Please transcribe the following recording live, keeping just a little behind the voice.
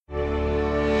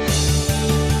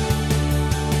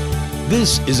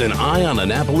This is an Eye on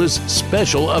Annapolis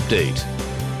special update.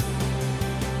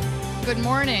 Good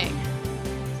morning.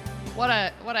 What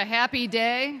a happy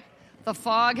day. The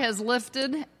fog has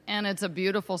lifted, and it's a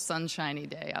beautiful sunshiny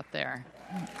day out there.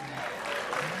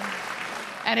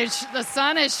 And the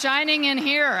sun is shining in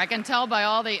here. I can tell by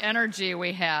all the energy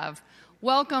we have.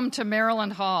 Welcome to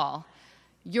Maryland Hall,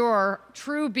 your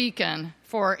true beacon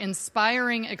for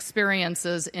inspiring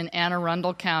experiences in Anne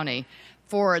Arundel County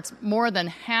for its more than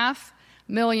 500,000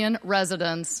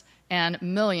 residents and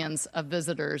millions of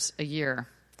visitors a year.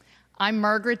 I'm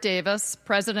Margaret Davis,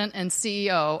 President and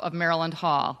CEO of Maryland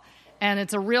Hall, and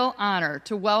it's a real honor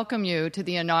to welcome you to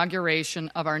the inauguration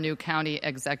of our new county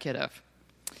executive.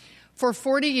 For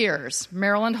 40 years,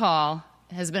 Maryland Hall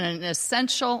has been an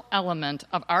essential element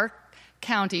of our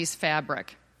county's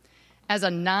fabric. As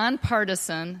a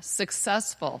nonpartisan,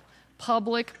 successful,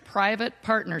 public-private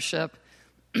partnership,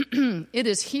 it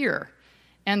is here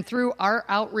and through our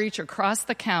outreach across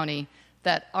the county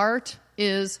that art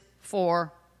is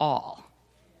for all.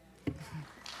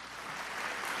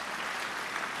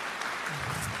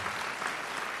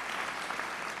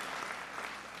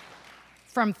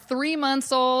 From 3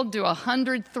 months old to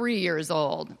 103 years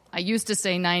old. I used to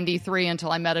say 93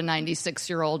 until I met a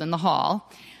 96-year-old in the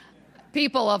hall.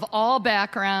 People of all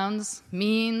backgrounds,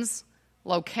 means,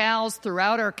 locales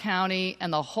throughout our county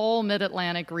and the whole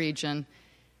Mid-Atlantic region.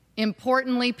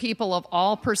 Importantly, people of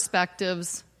all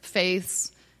perspectives,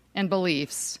 faiths, and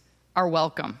beliefs are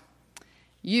welcome.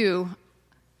 You,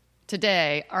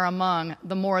 today, are among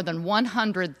the more than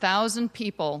 100,000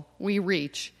 people we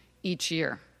reach each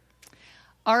year.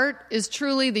 Art is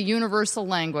truly the universal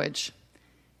language.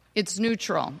 It's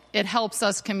neutral. It helps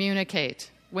us communicate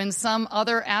when some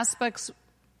other aspects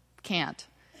can't.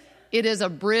 It is a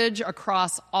bridge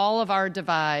across all of our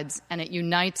divides, and it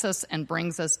unites us and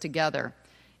brings us together.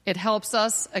 It helps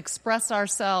us express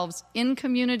ourselves in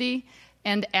community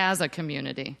and as a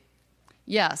community.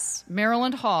 Yes,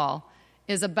 Maryland Hall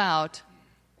is about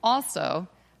also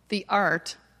the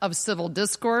art of civil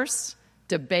discourse,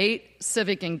 debate,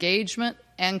 civic engagement,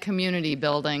 and community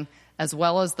building, as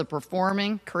well as the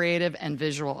performing, creative, and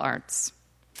visual arts.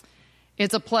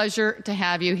 It's a pleasure to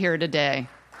have you here today.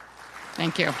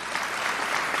 Thank you.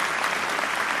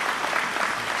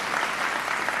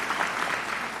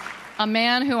 A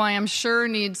man who I am sure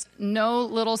needs no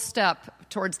little step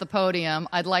towards the podium,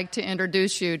 I'd like to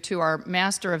introduce you to our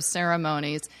Master of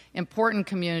Ceremonies, important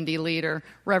community leader,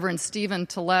 Reverend Stephen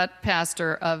Tillett,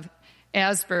 pastor of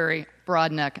Asbury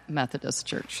Broadneck Methodist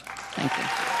Church. Thank you.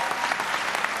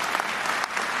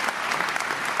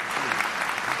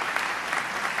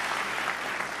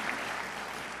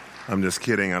 I'm just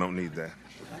kidding. I don't need that.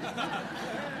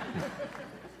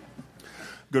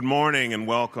 Good morning and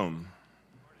welcome.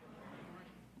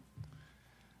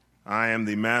 I am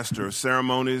the Master of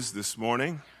Ceremonies this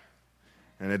morning,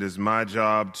 and it is my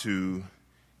job to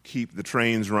keep the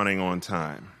trains running on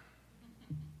time.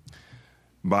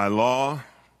 By law,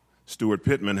 Steuart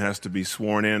Pittman has to be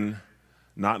sworn in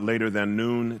not later than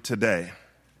noon today.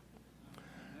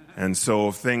 And so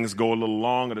if things go a little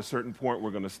long at a certain point,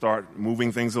 we're going to start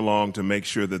moving things along to make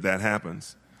sure that that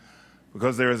happens.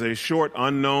 Because there is a short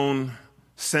unknown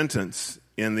sentence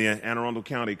in the Anne Arundel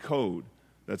County Code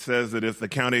that says that if the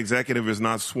county executive is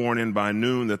not sworn in by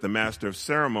noon, that the Master of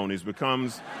Ceremonies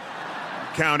becomes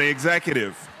county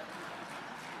executive.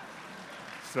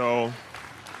 So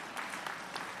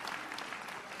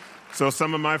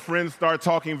some of my friends start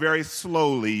talking very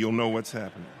slowly, you'll know what's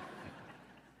happening.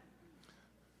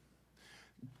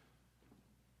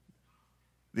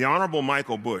 The Honorable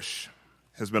Michael Bush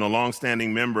has been a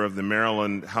longstanding member of the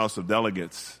Maryland House of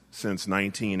Delegates since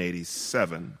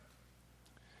 1987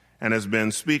 and has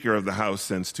been Speaker of the House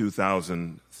since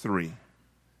 2003.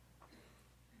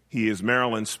 He is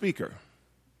Maryland's Speaker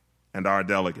and our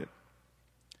delegate.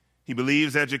 He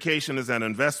believes education is an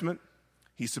investment.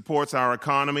 He supports our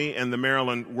economy and the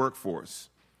Maryland workforce.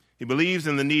 He believes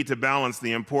in the need to balance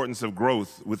the importance of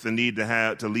growth with the need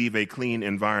to leave a clean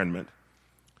environment.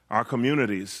 Our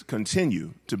communities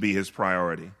continue to be his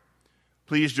priority.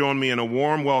 Please join me in a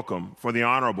warm welcome for the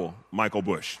Honorable Michael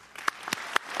Bush.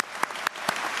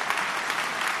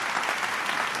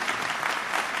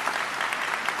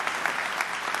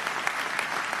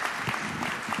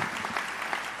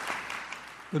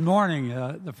 Good morning.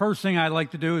 The first thing I'd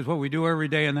like to do is what we do every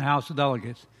day in the House of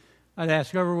Delegates. I'd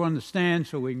ask everyone to stand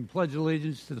so we can pledge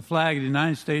allegiance to the flag of the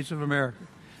United States of America.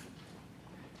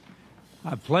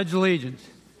 I pledge allegiance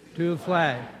to the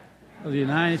flag of the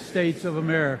United States of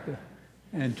America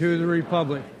and to the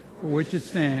republic for which it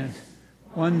stands,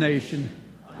 one nation,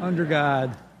 under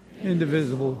God,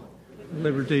 indivisible,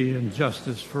 liberty and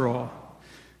justice for all.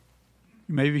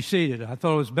 You may be seated. I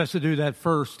thought it was best to do that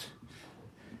first.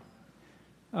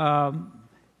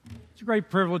 It's a great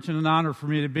privilege and an honor for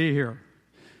me to be here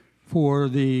for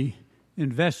the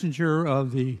investiture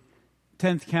of the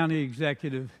 10th County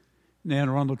Executive in Anne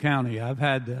Arundel County. I've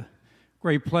had the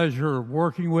great pleasure of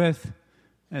working with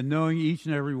and knowing each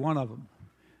and every one of them.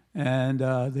 And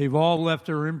they've all left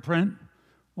their imprint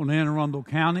on Anne Arundel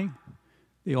County.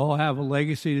 They all have a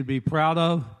legacy to be proud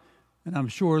of, and I'm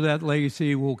sure that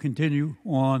legacy will continue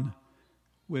on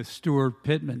with Steuart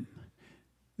Pittman.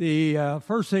 The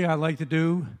first thing I'd like to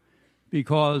do,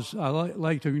 because I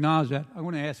like to acknowledge that, I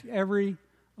want to ask every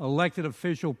elected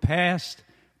official, past,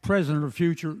 present, or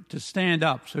future, to stand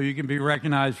up so you can be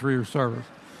recognized for your service.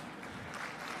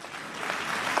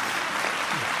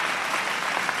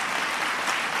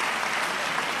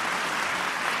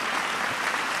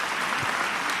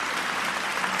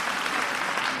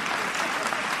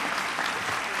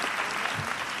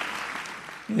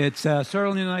 It's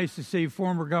certainly nice to see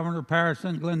former Governor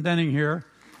Patterson, Glendenning here.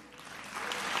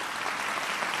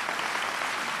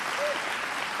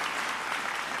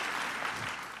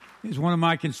 He's one of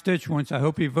my constituents. I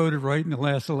hope he voted right in the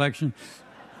last election.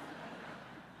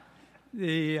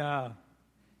 Each of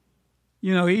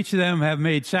them have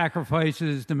made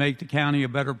sacrifices to make the county a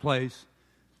better place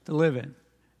to live in,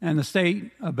 and the state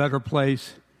a better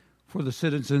place for the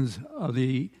citizens of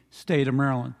the state of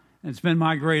Maryland. And it's been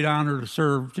my great honor to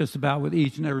serve just about with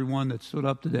each and every one that stood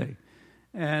up today.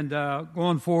 And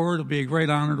going forward, it'll be a great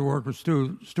honor to work with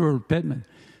Steuart Pittman.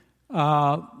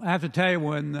 I have to tell you,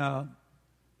 when I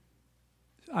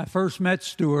first met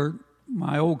Steuart,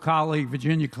 my old colleague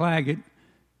Virginia Claggett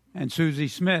and Susie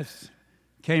Smith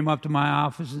came up to my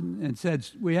office and said,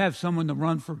 "We have someone to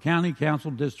run for County Council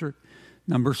District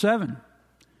number 7.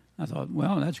 I thought,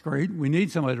 well, that's great. We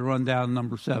need somebody to run down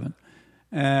number 7.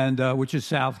 And which is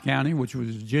South County, which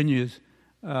was Virginia's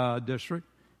district.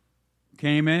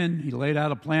 Came in, he laid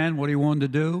out a plan, what he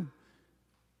wanted to do.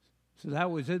 So that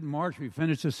was it in March. We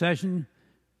finished the session,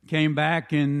 came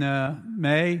back in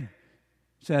May,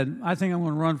 said, I think I'm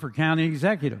going to run for county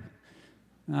executive.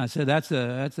 And I said, that's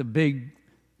a big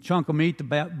chunk of meat to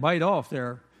bite off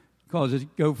there, because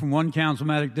it go from one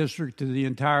councilmatic district to the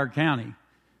entire county.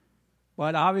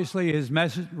 But obviously his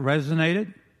message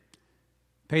resonated.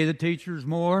 Pay the teachers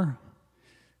more,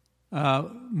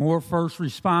 more first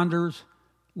responders,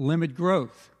 limit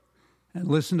growth, and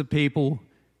listen to people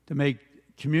to make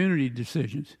community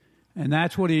decisions. And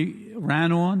that's what he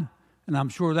ran on, and I'm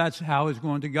sure that's how he's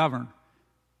going to govern.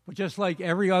 But just like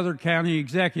every other county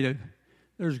executive,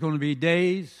 there's going to be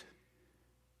days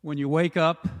when you wake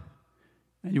up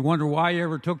and you wonder why you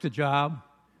ever took the job.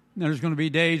 And there's going to be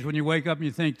days when you wake up and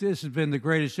you think, this has been the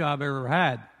greatest job I ever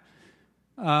had.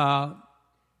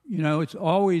 It's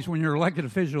always, when you're an elected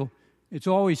official, it's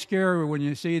always scary when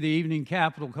you see the evening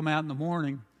Capitol come out in the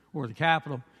morning, or the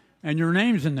Capitol, and your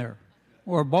name's in there,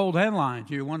 or bold headlines.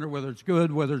 You wonder whether it's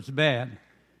good, whether it's bad.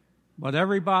 But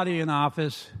everybody in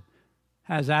office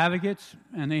has advocates,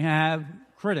 and they have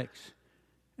critics.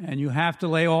 And you have to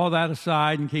lay all that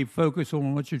aside and keep focused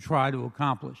on what you try to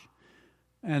accomplish.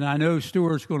 And I know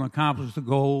Steuart's going to accomplish the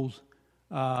goals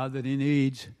that he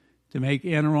needs to make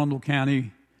Anne Arundel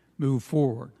County move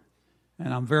forward.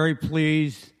 And I'm very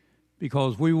pleased,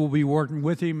 because we will be working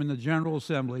with him in the General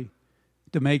Assembly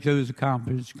to make those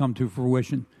accomplishments come to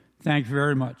fruition. Thank you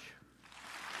very much.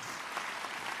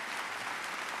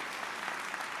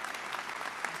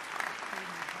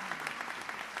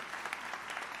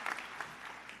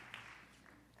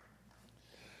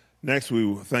 Next, we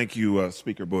will thank you,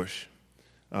 Speaker Bush.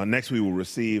 Next, we will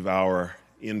receive our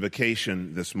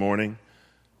invocation this morning,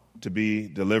 to be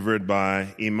delivered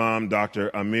by Imam Dr.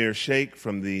 Amir Sheikh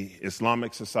from the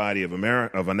Islamic Society of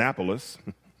Annapolis,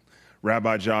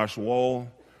 Rabbi Josh Wohl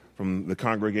from the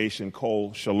congregation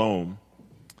Kol Shalom,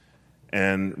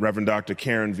 and Reverend Dr.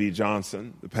 Karen V.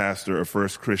 Johnson, the pastor of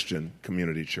First Christian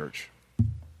Community Church.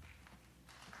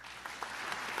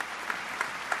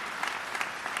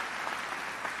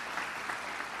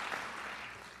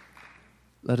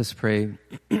 Let us pray.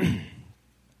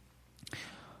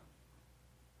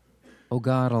 O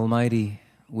God Almighty,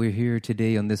 we're here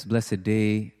today on this blessed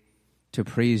day to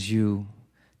praise you,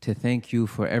 to thank you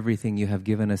for everything you have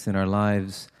given us in our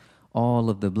lives, all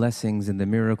of the blessings and the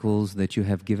miracles that you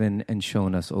have given and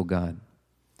shown us, O God.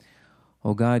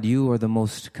 O God, you are the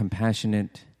most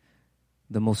compassionate,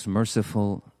 the most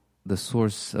merciful, the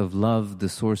source of love, the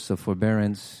source of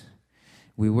forbearance.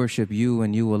 We worship you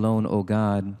and you alone, O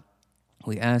God.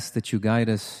 We ask that you guide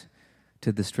us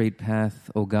to the straight path,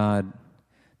 O God,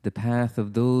 the path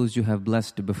of those you have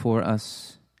blessed before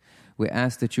us. We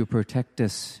ask that you protect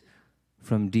us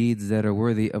from deeds that are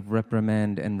worthy of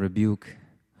reprimand and rebuke.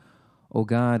 O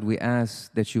God, we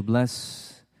ask that you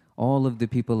bless all of the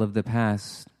people of the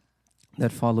past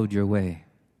that followed your way.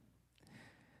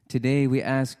 Today we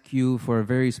ask you for a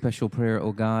very special prayer,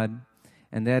 O God,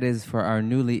 and that is for our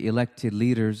newly elected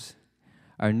leaders,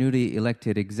 our newly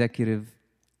elected executive.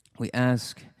 We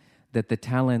ask that the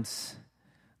talents,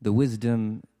 the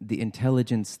wisdom, the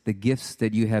intelligence, the gifts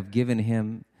that you have given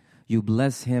him, you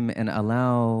bless him and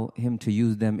allow him to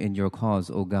use them in your cause,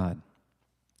 O God.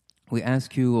 We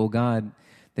ask you, O God,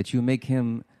 that you make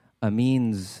him a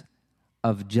means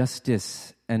of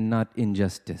justice and not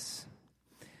injustice.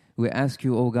 We ask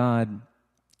you, O God,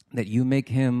 that you make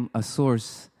him a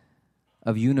source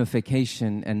of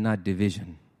unification and not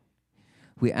division.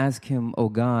 We ask him, O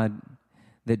God,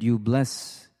 that you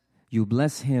bless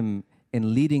him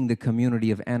in leading the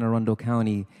community of Anne Arundel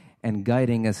County and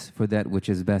guiding us for that which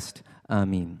is best.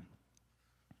 Amen.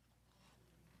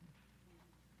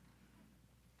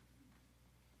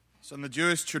 So in the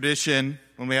Jewish tradition,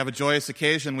 when we have a joyous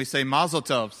occasion, we say Mazel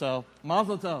Tov. So,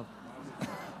 Mazel Tov.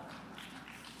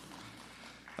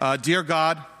 Dear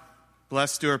God,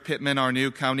 bless Steuart Pittman, our new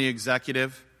county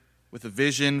executive, with a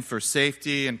vision for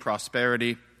safety and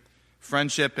prosperity,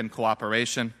 friendship and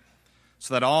cooperation,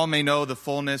 so that all may know the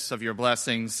fullness of your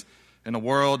blessings in a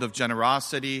world of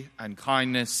generosity and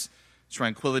kindness,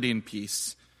 tranquility and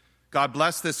peace. God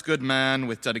bless this good man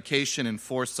with dedication and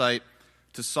foresight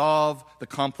to solve the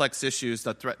complex issues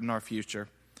that threaten our future.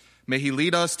 May he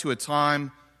lead us to a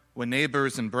time when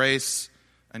neighbors embrace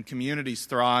and communities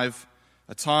thrive,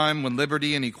 a time when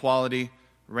liberty and equality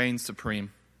reign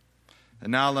supreme.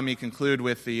 And now let me conclude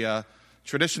with the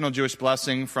traditional Jewish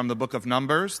blessing from the book of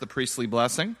Numbers, the priestly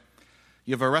blessing.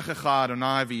 Yevarechecha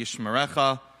Adonai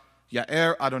v'yishmerecha,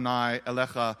 Ya'er Adonai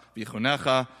elecha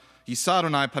v'yichunecha, Yisa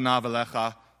Adonai panav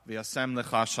elecha v'yasem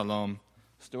lecha shalom.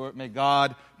 Steuart, may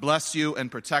God bless you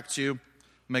and protect you.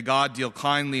 May God deal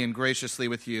kindly and graciously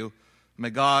with you. May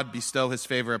God bestow his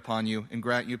favor upon you and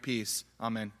grant you peace.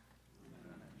 Amen.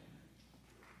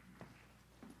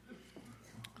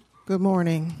 Good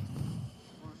morning.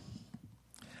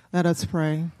 Let us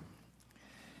pray.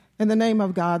 In the name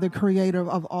of God, the creator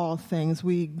of all things,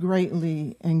 we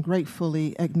greatly and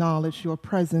gratefully acknowledge your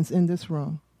presence in this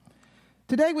room.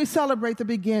 Today we celebrate the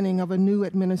beginning of a new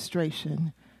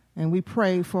administration, and we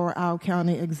pray for our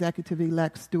county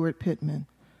executive-elect, Steuart Pittman,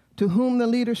 to whom the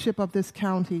leadership of this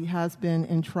county has been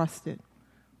entrusted.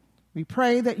 We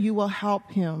pray that you will help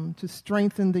him to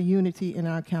strengthen the unity in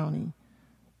our county,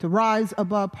 to rise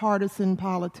above partisan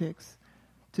politics,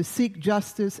 to seek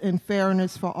justice and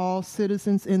fairness for all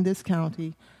citizens in this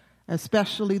county,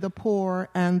 especially the poor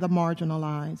and the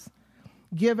marginalized.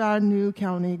 Give our new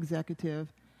county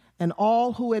executive and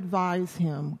all who advise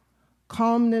him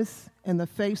calmness in the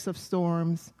face of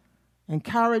storms,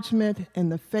 encouragement in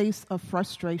the face of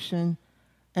frustration,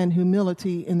 and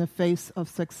humility in the face of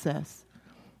success.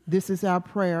 This is our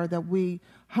prayer that we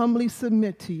humbly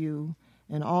submit to you,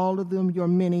 and all of them your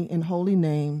many and holy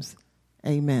names.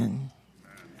 Amen.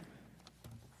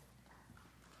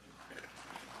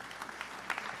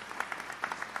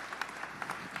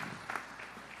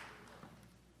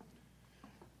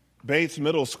 Bates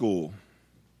Middle School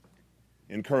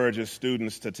encourages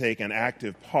students to take an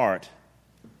active part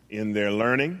in their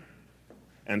learning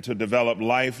and to develop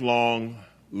lifelong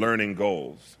learning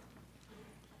goals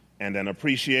and an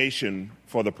appreciation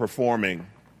for the performing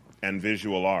and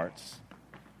visual arts.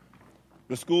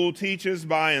 The school teaches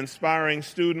by inspiring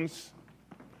students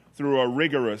through a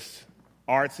rigorous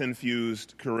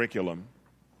arts-infused curriculum.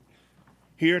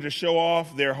 Here to show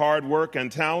off their hard work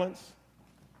and talents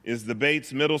is the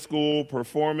Bates Middle School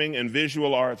Performing and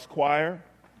Visual Arts Choir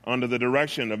under the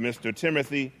direction of Mr.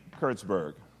 Timothy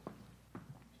Kurtzberg.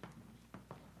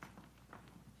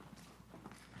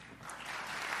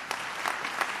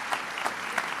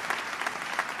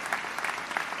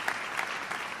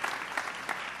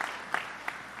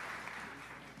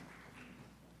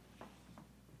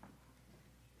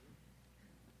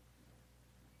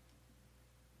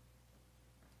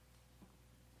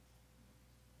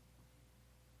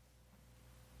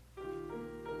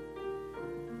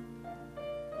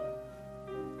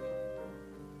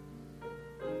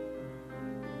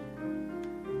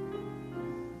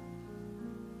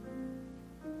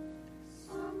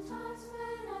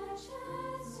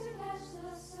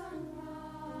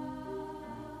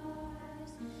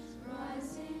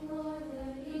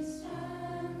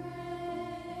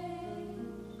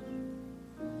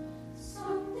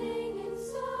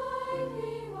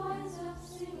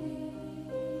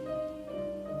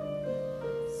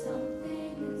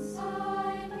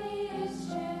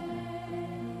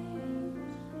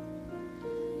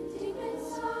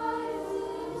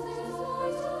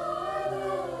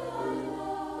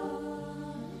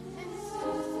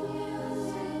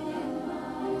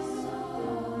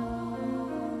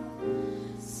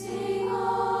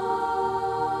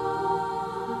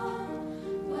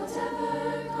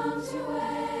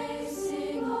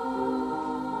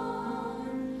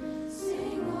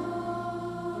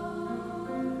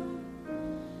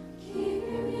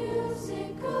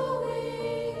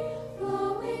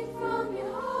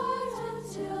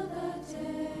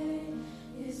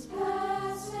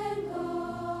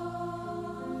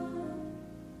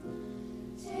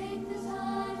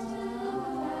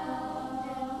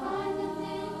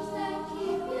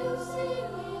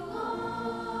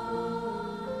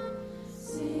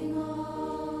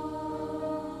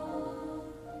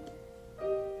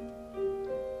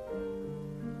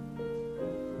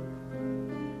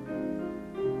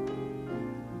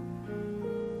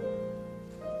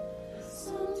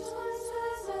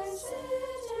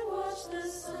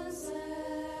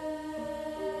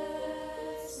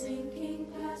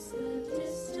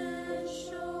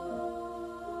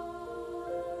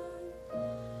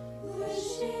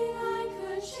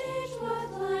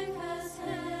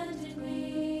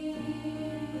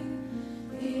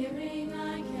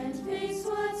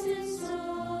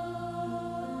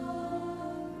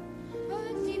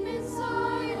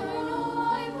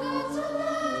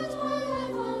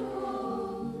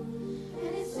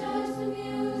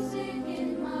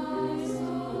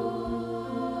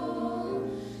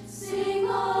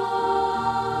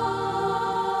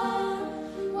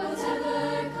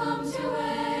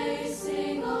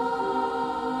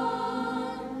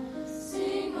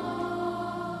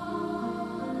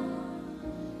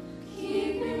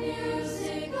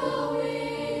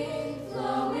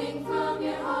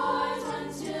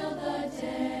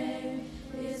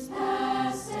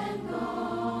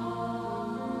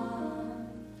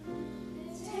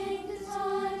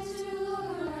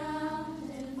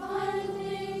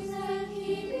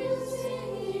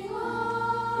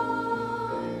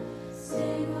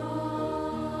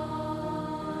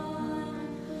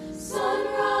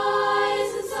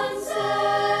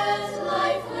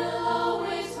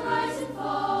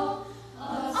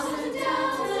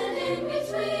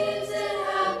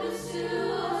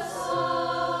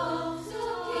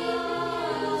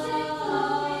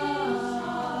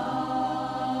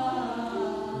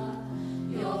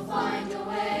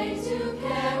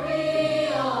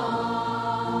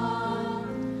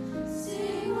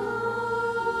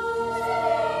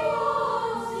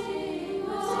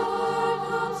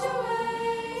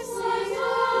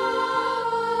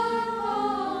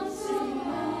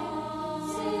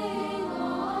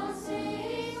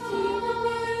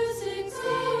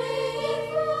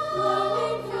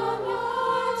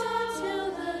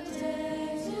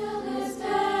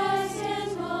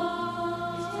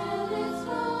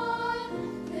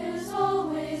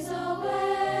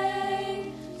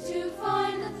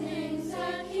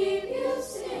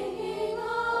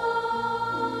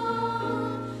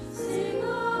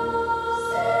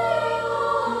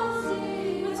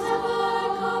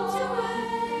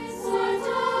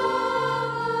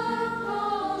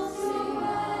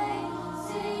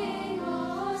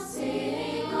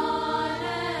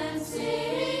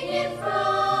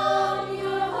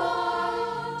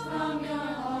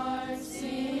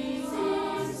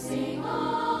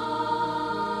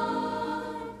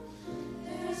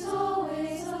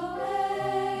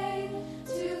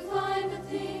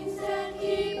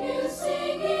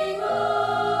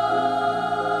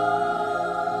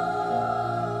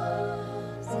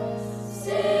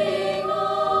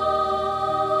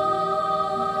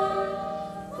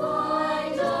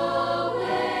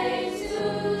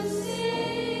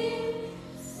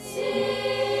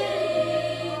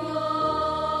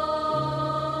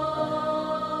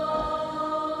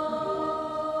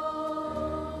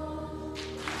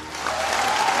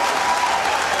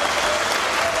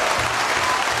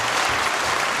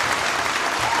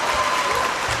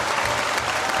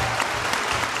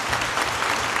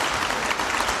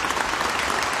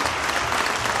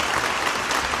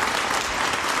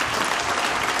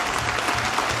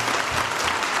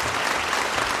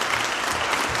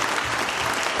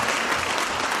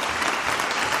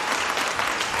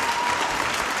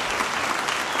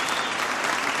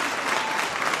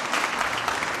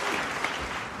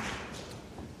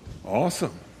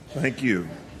 Awesome. Thank you.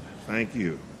 Thank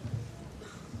you.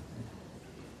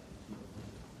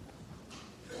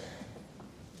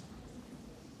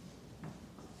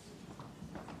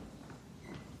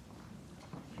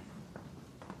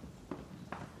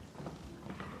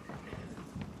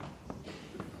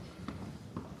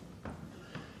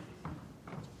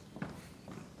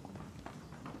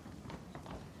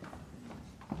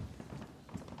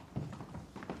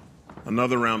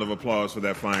 Another round of applause for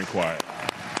that fine choir.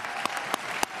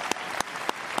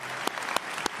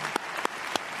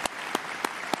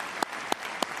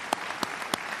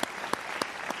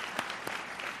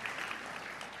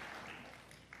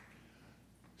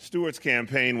 Steuart's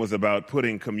campaign was about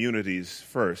putting communities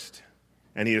first,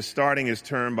 and he is starting his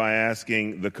term by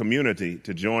asking the community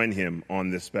to join him on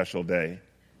this special day.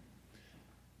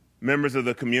 Members of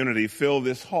the community fill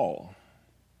this hall.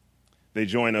 They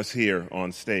join us here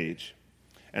on stage.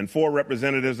 And 4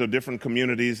 representatives of different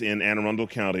communities in Anne Arundel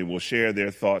County will share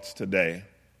their thoughts today.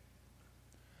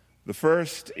 The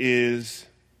first is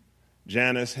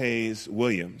Janice Hayes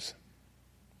Williams.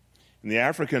 In the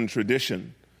African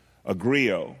tradition, a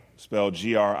griot, spelled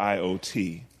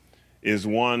G-R-I-O-T, is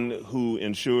one who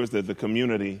ensures that the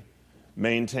community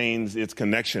maintains its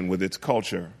connection with its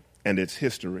culture and its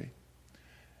history.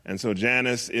 And so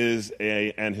Janice is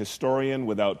an historian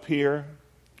without peer,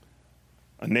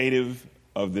 a native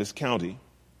of this county,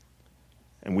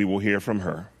 and we will hear from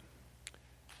her.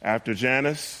 After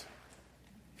Janice,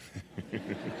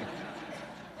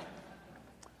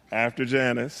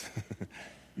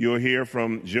 you'll hear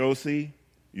from Josie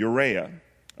Urea,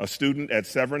 a student at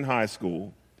Severn High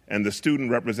School and the student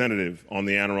representative on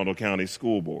the Anne Arundel County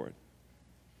School Board.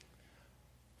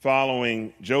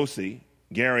 Following Josie,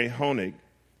 Gary Honig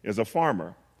is a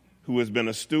farmer who has been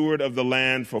a steward of the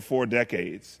land for 4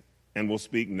 decades and will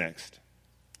speak next.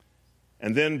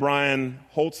 And then Brian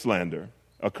Holtzlander,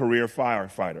 a career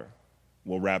firefighter,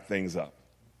 will wrap things up.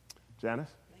 Janice?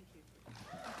 Thank you.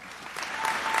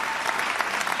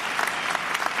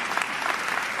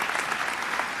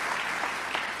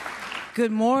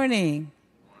 Good morning.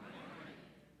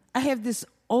 I have this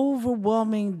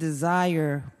overwhelming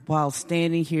desire while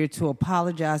standing here to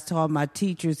apologize to all my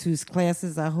teachers whose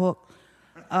classes I hooked.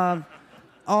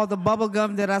 All the bubble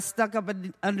gum that I stuck up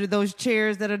under those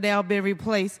chairs that are now being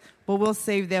replaced, but we'll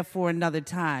save that for another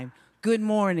time. Good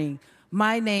morning.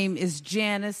 My name is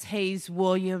Janice Hayes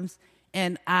Williams,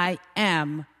 and I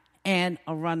am Anne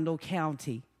Arundel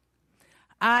County.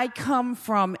 I come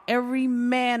from every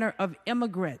manner of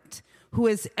immigrant who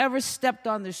has ever stepped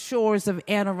on the shores of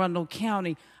Anne Arundel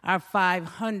County, our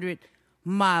 500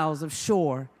 miles of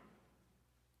shore.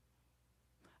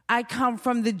 I come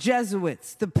from the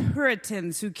Jesuits, the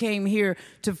Puritans who came here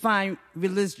to find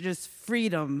religious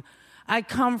freedom. I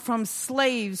come from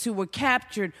slaves who were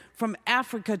captured from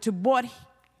Africa to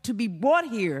be brought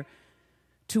here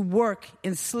to work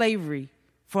in slavery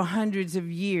for hundreds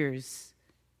of years.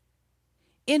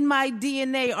 In my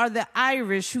DNA are the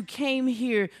Irish who came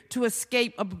here to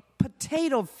escape a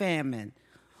potato famine.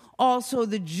 Also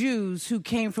the Jews who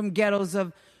came from ghettos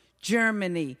of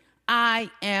Germany. I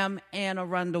am Anne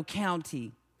Arundel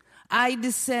County. I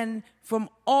descend from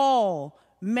all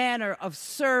manner of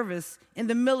service in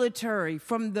the military,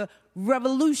 from the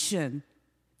Revolution,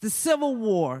 the Civil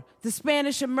War, the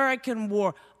Spanish-American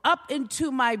War, up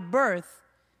into my birth.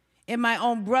 And my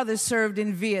own brother served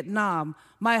in Vietnam.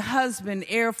 My husband,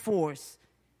 Air Force,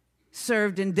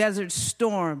 served in Desert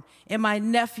Storm. And my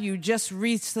nephew just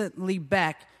recently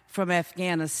back from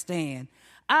Afghanistan.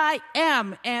 I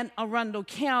am Anne Arundel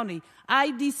County.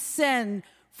 I descend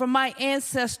from my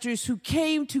ancestors who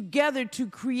came together to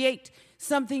create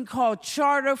something called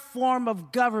charter form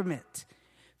of government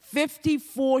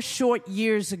 54 short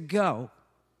years ago.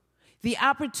 The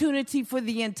opportunity for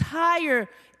the entire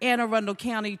Anne Arundel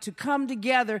County to come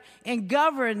together and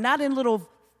govern, not in little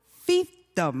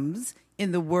fiefdoms,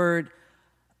 in the word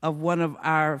of one of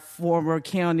our former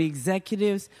county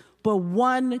executives, but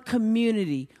one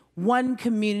community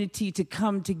to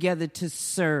come together to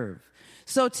serve.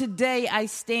 So today I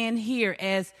stand here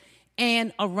as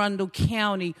Anne Arundel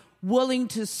County, willing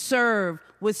to serve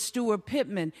with Steuart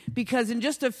Pittman, because in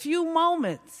just a few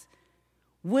moments,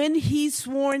 when he's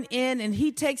sworn in and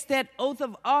he takes that oath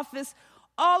of office,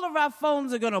 all of our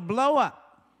phones are going to blow up.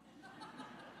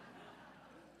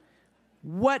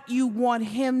 What you want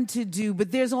him to do,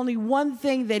 but there's only one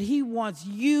thing that he wants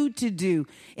you to do,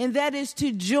 and that is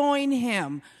to join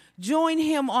him. Join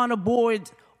him on a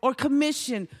board or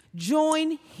commission.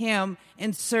 Join him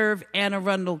and serve Anne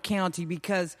Arundel County,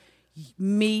 because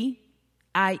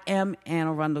I am Anne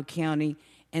Arundel County,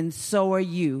 and so are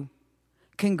you.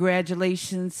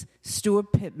 Congratulations,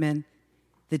 Steuart Pittman,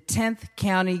 the 10th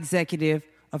County Executive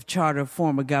of Charter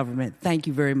Form of Government. Thank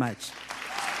you very much.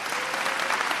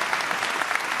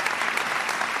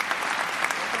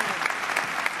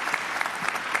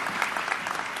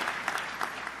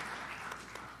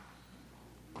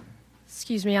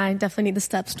 Excuse me, I definitely need the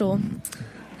step stool.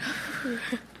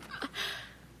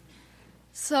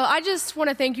 So I just want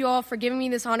to thank you all for giving me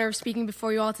this honor of speaking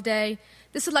before you all today.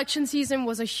 This election season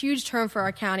was a huge term for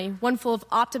our county, one full of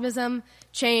optimism,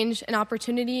 change, and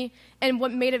opportunity. And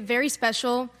what made it very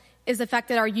special is the fact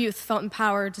that our youth felt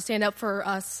empowered to stand up for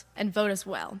us and vote as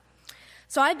well.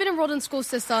 So I've been enrolled in school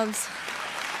systems.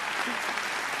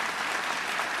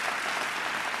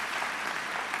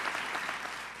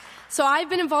 So I've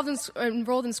been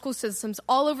enrolled in school systems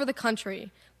all over the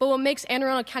country, but what makes Anne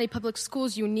Arundel County Public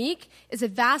Schools unique is the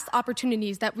vast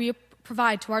opportunities that we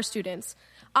provide to our students.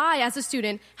 I, as a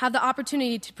student, have the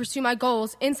opportunity to pursue my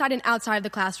goals inside and outside of the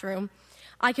classroom.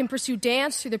 I can pursue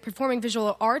dance through the Performing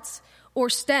Visual Arts or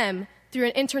STEM through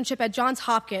an internship at Johns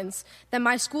Hopkins that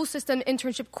my school system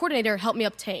internship coordinator helped me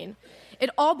obtain. It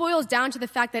all boils down to the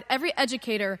fact that every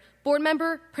educator, board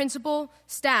member, principal,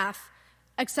 staff,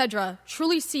 etc.,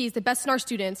 truly sees the best in our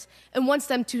students and wants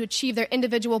them to achieve their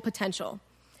individual potential.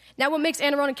 Now, what makes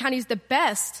Anne Arundel County the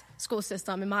best school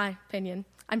system, in my opinion,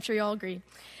 I'm sure you all agree,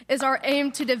 is our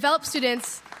aim to develop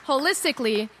students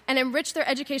holistically and enrich their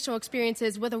educational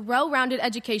experiences with a well-rounded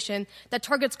education that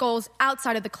targets goals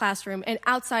outside of the classroom and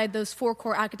outside those 4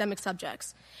 core academic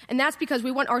subjects. And that's because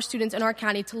we want our students in our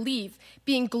county to leave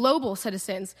being global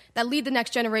citizens that lead the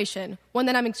next generation, one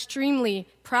that I'm extremely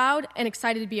proud and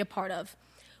excited to be a part of.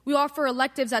 We offer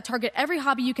electives that target every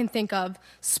hobby you can think of,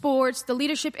 sports, the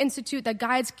Leadership Institute that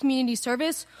guides community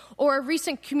service, or a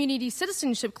recent community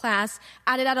citizenship class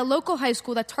added at a local high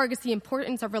school that targets the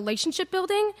importance of relationship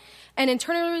building and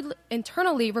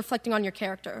internally reflecting on your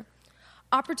character.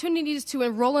 Opportunities to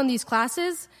enroll in these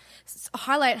classes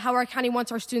highlight how our county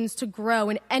wants our students to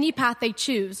grow in any path they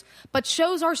choose, but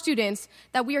shows our students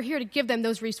that we are here to give them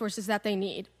those resources that they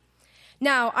need.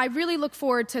 Now, I really look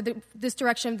forward to this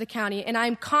direction of the county, and I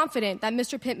am confident that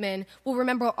Mr. Pittman will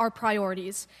remember our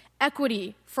priorities.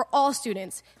 Equity for all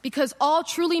students, because all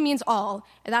truly means all,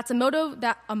 and that's a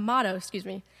motto,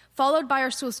 followed by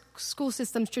our school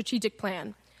system strategic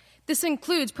plan. This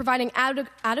includes providing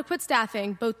adequate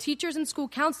staffing, both teachers and school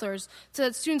counselors, so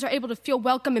that students are able to feel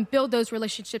welcome and build those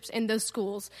relationships in those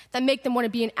schools that make them want to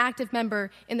be an active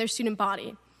member in their student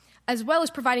body, as well as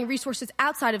providing resources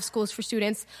outside of schools for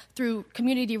students through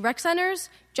community rec centers,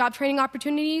 job training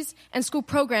opportunities, and school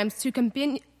programs to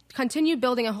continue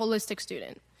building a holistic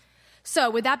student. So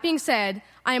with that being said,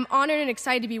 I am honored and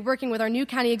excited to be working with our new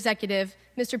county executive,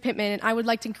 Mr. Pittman, and I would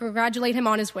like to congratulate him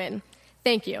on his win.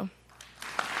 Thank you.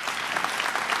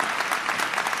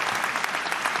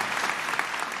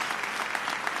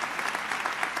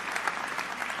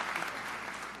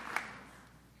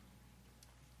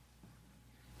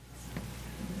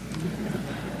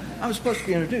 I was supposed to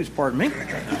be introduced, pardon me.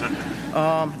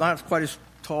 Not quite as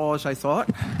tall as I thought.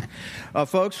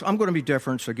 Folks, I'm going to be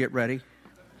different, so get ready.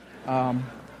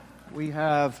 We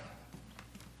have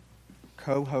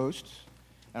co-hosts,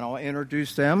 and I'll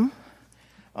introduce them.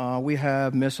 We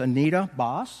have Miss Anita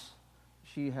Boss.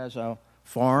 She has a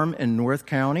farm in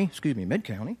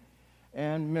Mid-County.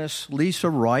 And Miss Lisa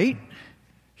Wright.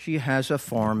 She has a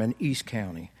farm in East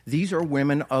County. These are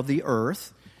women of the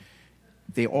earth.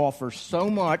 They offer so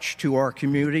much to our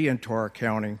community and to our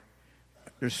county.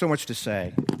 There's so much to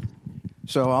say.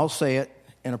 So I'll say it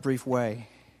in a brief way.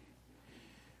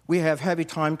 We have heavy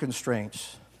time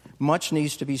constraints. Much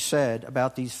needs to be said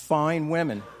about these fine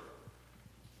women.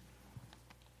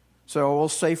 So I'll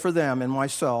say for them and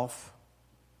myself,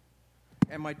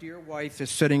 and my dear wife is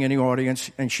sitting in the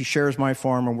audience, and she shares my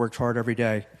farm and works hard every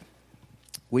day.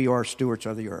 We are stewards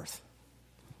of the earth.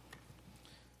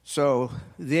 So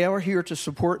they are here to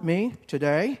support me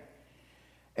today,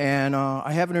 and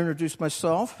I haven't introduced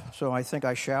myself, so I think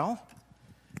I shall.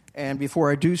 And before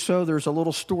I do so, there's a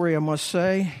little story I must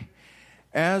say.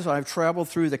 As I've traveled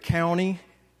through the county,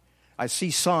 I see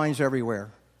signs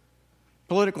everywhere.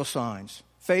 Political signs,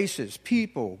 faces,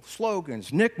 people,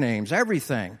 slogans, nicknames,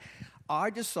 everything. I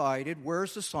decided,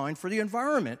 where's the sign for the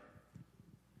environment?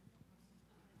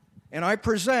 And I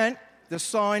present the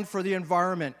sign for the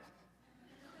environment.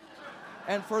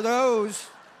 And for those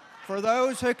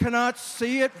who cannot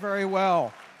see it very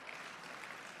well,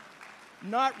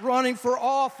 not running for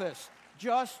office,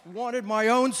 just wanted my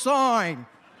own sign.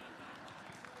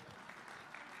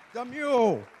 The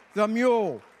mule,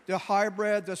 the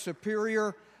hybrid, the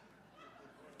superior.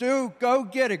 Go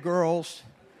get it, girls.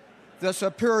 the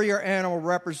superior animal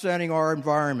representing our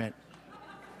environment.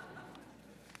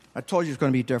 I told you it's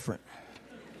going to be different.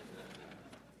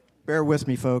 Bear with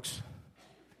me, folks.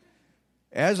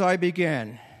 As I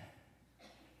began,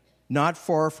 not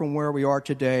far from where we are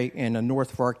today in the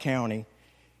north of our county,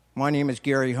 my name is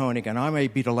Gary Honig, and I may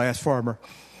be the last farmer.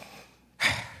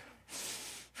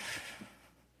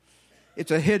 It's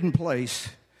a hidden place,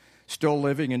 still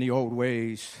living in the old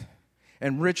ways,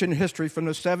 and rich in history from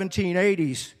the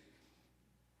 1780s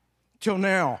till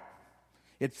now.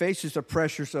 It faces the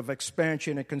pressures of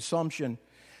expansion and consumption.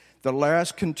 The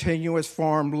last continuous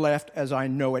farm left as I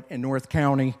know it in North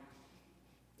County.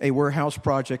 A warehouse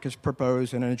project is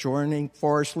proposed in adjoining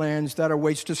forest lands that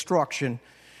awaits destruction.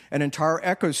 An entire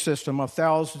ecosystem of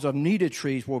thousands of needed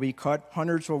trees will be cut.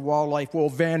 Hundreds of wildlife will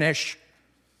vanish.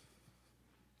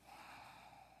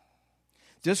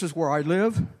 This is where I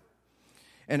live,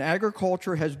 and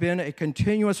agriculture has been a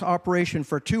continuous operation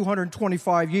for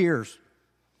 225 years.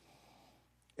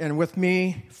 And with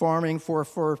me farming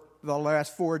for the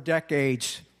last 4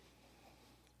 decades,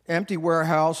 empty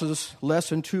warehouses less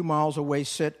than 2 miles away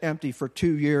sit empty for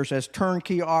 2 years as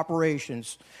turnkey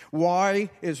operations.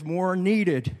 Why is more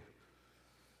needed?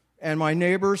 And my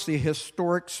neighbors, the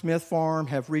historic Smith Farm,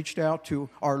 have reached out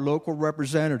to our local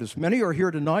representatives. Many are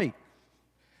here tonight.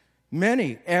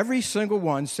 Many, every single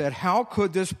one said, how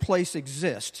could this place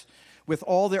exist with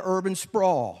all the urban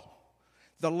sprawl?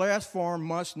 The last farm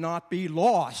must not be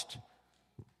lost.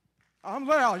 I'm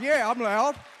loud. Yeah, I'm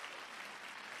loud.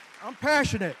 I'm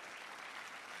passionate.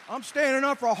 I'm standing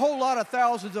up for a whole lot of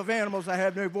thousands of animals that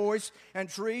have no voice and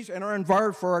trees and are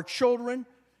environed for our children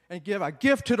and give a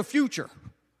gift to the future.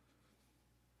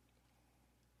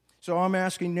 So I'm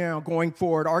asking now, going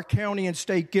forward, our county and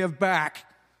state give back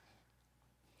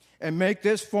and make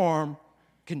this farm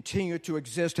continue to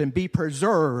exist and be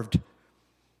preserved.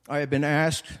 I have been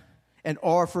asked and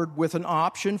offered with an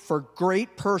option for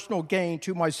great personal gain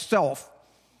to myself.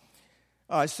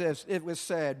 It was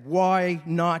said, why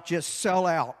not just sell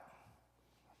out?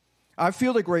 I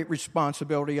feel a great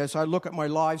responsibility as I look at my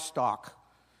livestock,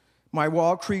 my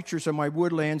wild creatures, and my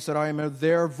woodlands, that I am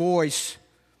their voice.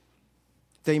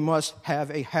 They must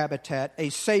have a habitat, a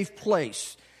safe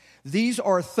place. These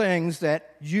are things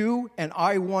that you and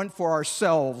I want for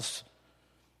ourselves.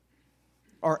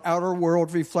 Our outer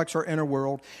world reflects our inner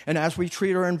world. And as we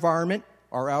treat our environment,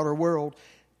 our outer world,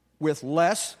 with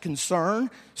less concern,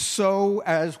 so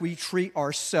as we treat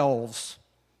ourselves.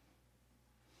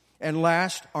 And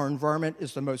last, our environment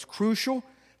is the most crucial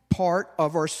part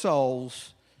of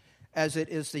ourselves, as it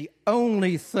is the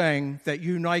only thing that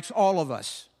unites all of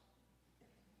us.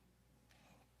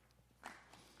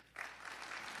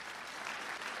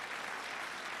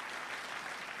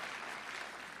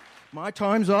 My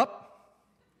time's up,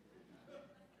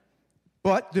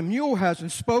 but the mule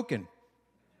hasn't spoken.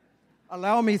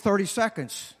 Allow me 30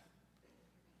 seconds.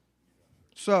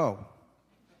 So,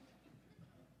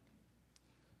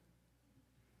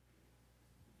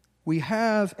 we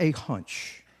have a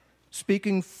hunch,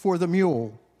 speaking for the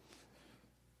mule,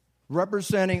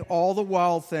 representing all the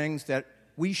wild things that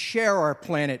we share our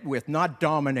planet with, not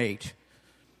dominate.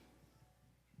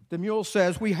 The mule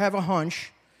says we have a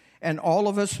hunch, and all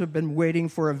of us have been waiting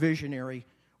for a visionary,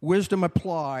 wisdom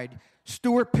applied.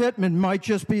 Steuart Pittman might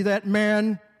just be that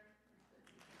man.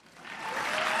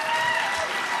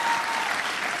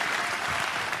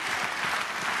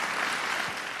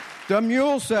 The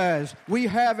mule says, we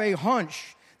have a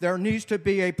hunch. There needs to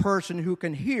be a person who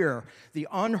can hear the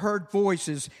unheard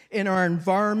voices in our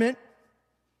environment.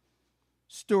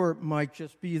 Steuart might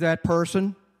just be that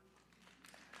person.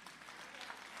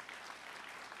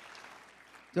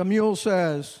 The mule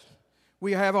says,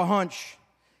 we have a hunch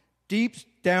deep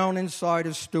down inside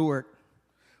of Steuart,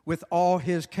 with all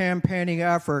his campaigning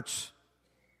efforts.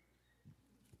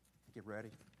 Get ready.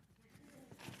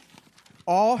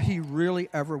 All he really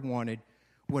ever wanted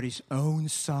was his own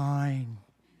sign.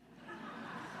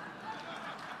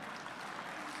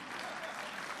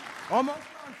 Almost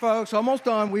done, folks. Almost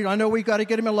done. I know we got to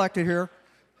get him elected here.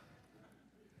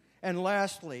 And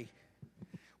lastly,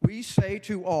 we say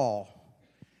to all,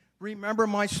 remember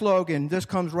my slogan. This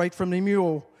comes right from the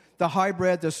mule. The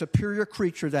hybrid, the superior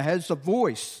creature that has a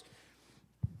voice.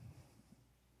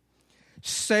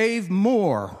 Save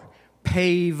more,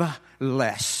 pave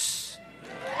less.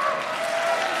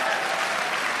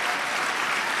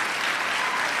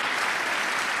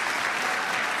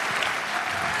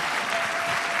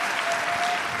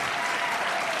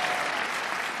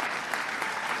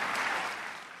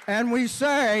 And we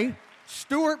say,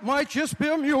 Steuart might just be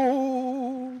a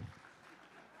mule.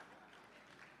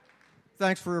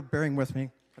 Thanks for bearing with me.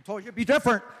 I told you it'd be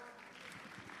different.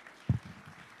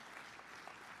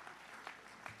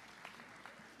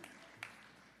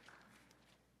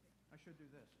 should do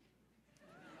this.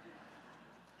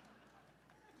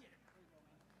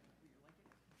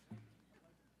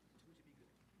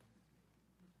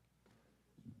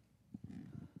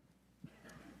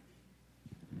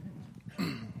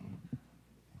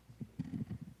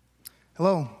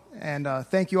 Hello, and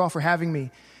thank you all for having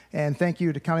me. And thank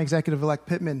you to County Executive-elect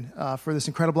Pittman for this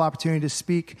incredible opportunity to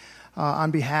speak on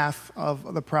behalf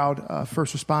of the proud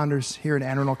first responders here in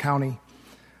Anne Arundel County.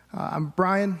 I'm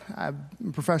Brian. I'm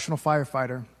a professional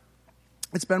firefighter.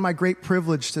 It's been my great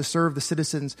privilege to serve the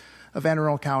citizens of Anne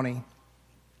Arundel County.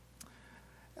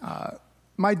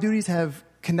 My duties have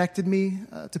connected me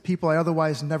to people I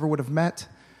otherwise never would have met,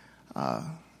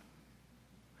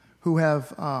 who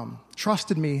have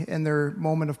trusted me in their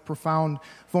moment of profound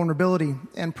vulnerability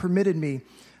and permitted me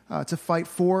to fight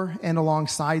for and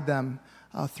alongside them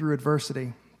through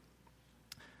adversity.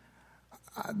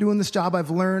 Doing this job, I've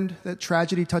learned that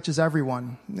tragedy touches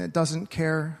everyone. It doesn't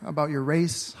care about your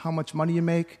race, how much money you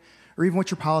make, or even what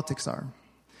your politics are.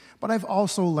 But I've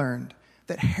also learned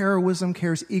that heroism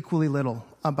cares equally little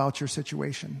about your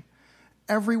situation.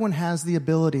 Everyone has the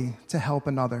ability to help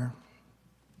another.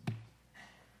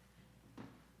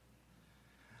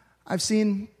 I've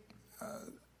seen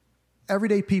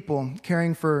everyday people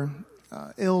caring for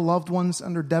ill loved ones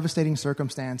under devastating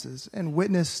circumstances and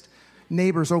witnessed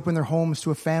neighbors open their homes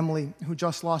to a family who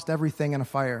just lost everything in a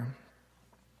fire.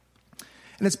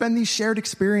 And it's been these shared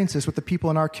experiences with the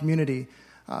people in our community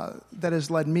that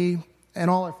has led me and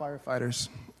all our firefighters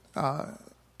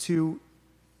to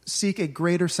seek a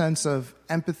greater sense of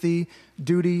empathy,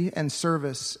 duty, and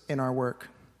service in our work.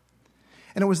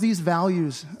 And it was these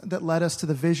values that led us to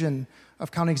the vision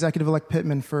of County Executive-elect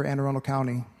Pittman for Anne Arundel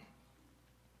County.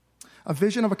 A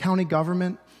vision of a county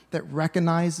government that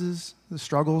recognizes the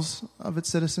struggles of its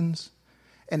citizens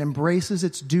and embraces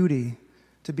its duty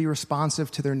to be responsive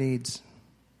to their needs.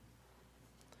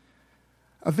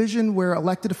 A vision where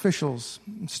elected officials,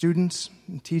 students,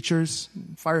 teachers,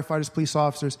 firefighters, police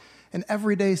officers, and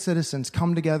everyday citizens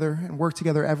come together and work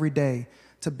together every day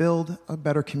to build a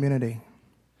better community.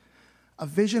 A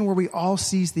vision where we all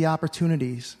seize the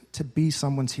opportunities to be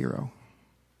someone's hero.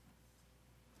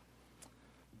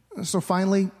 So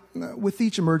finally, with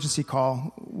each emergency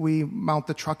call, we mount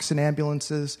the trucks and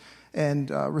ambulances and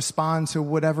respond to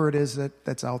whatever it is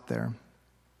that's out there.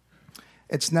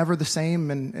 It's never the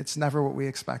same, and it's never what we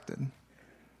expected.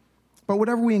 But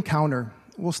whatever we encounter,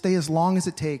 we'll stay as long as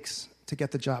it takes to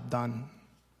get the job done.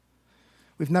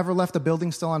 We've never left a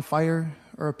building still on fire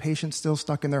or a patient still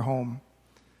stuck in their home.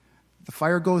 The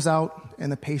fire goes out,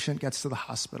 and the patient gets to the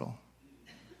hospital.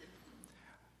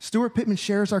 Steuart Pittman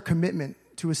shares our commitment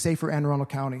to a safer Anne Arundel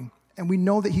County, and we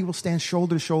know that he will stand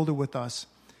shoulder to shoulder with us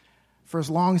for as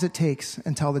long as it takes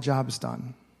until the job is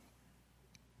done.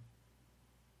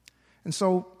 And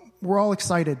so we're all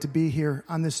excited to be here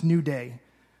on this new day,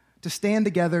 to stand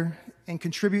together and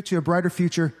contribute to a brighter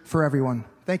future for everyone.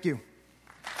 Thank you.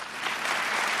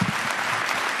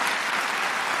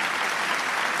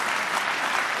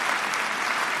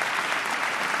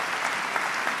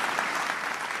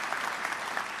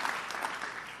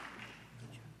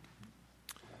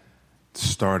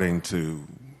 Starting to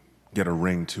get a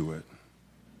ring to it.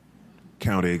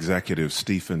 County Executive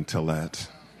Stephen Tillett.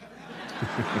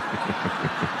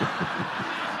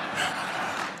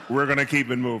 We're going to keep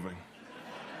it moving.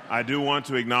 I do want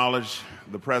to acknowledge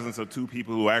the presence of two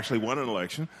people who actually won an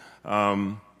election.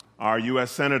 Our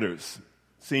U.S. Senators,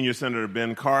 Senior Senator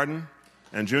Ben Cardin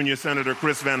and Junior Senator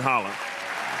Chris Van Hollen.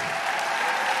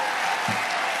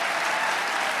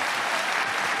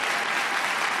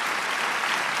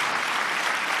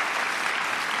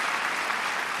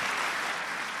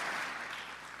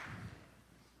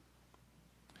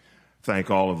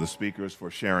 Thank all of the speakers for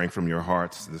sharing from your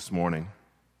hearts this morning.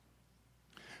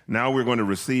 Now we're going to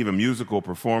receive a musical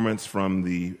performance from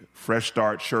the Fresh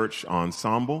Start Church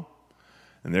Ensemble,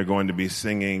 and they're going to be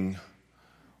singing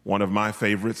one of my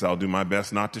favorites. I'll do my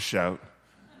best not to shout,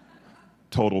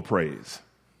 Total Praise.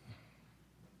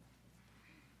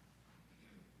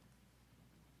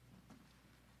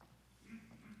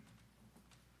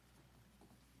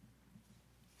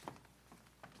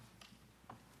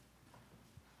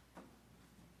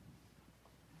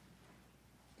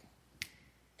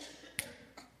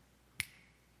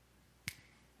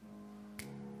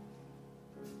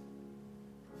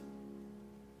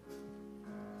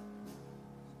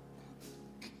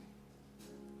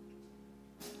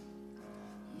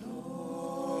 Lord.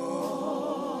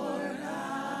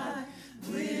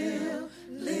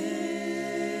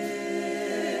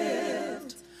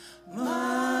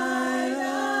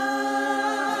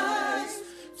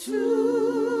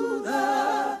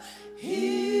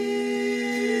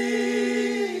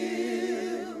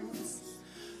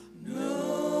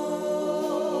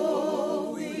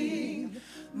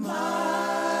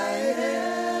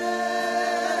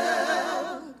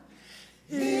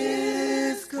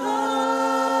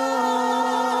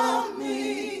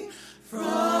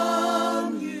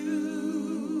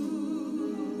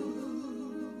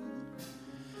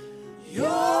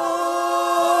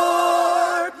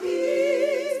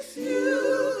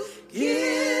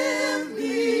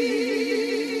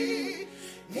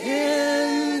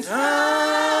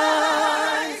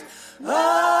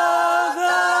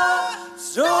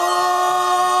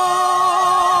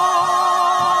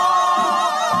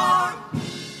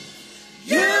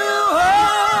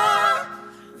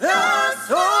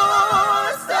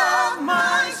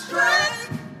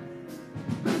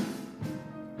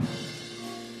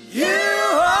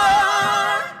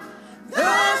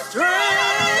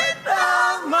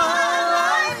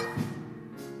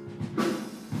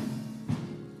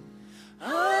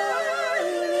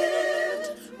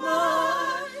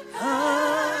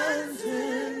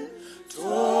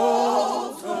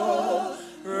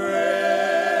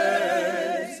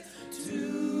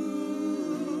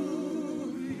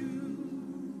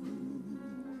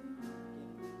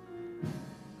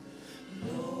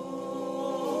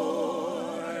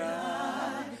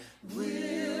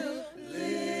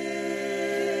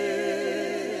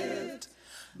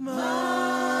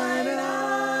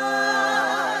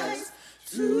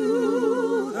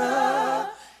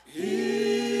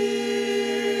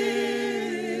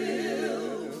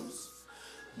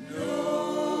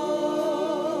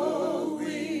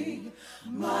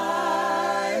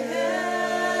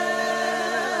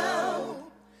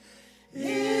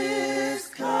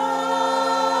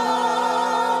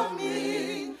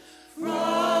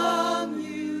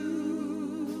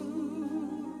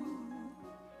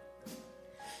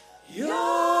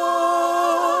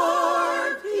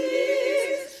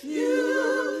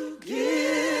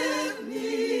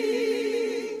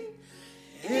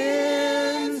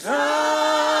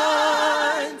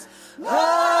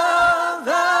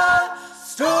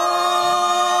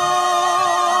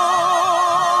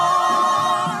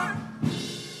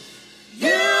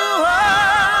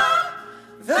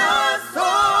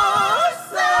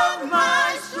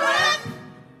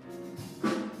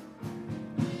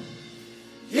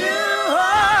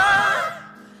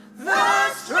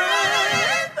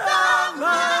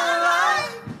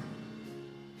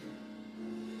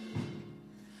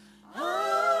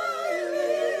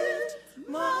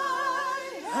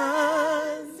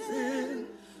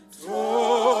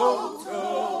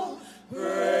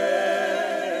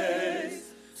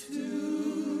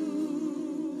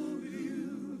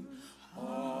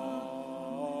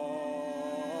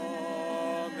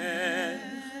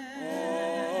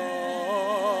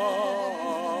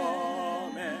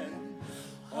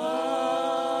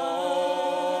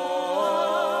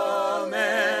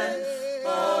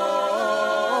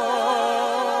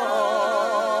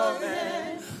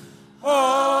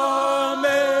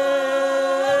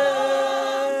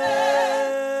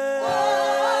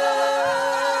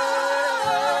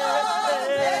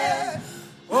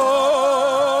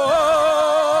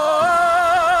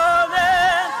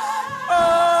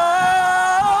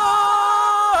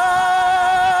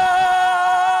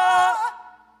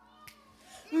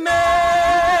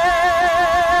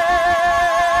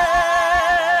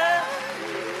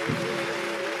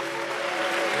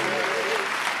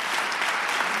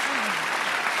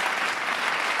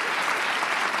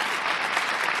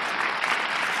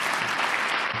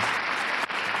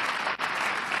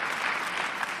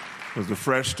 was the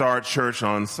Fresh Start Church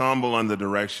Ensemble under the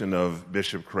direction of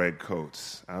Bishop Craig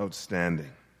Coates. Outstanding.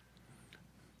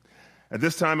 At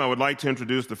this time, I would like to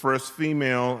introduce the first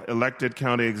female elected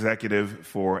county executive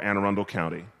for Anne Arundel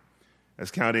County. As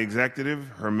county executive,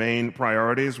 her main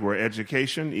priorities were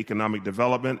education, economic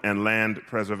development, and land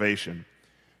preservation.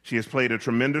 She has played a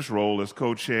tremendous role as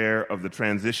co-chair of the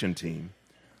transition team.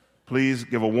 Please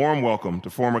give a warm welcome to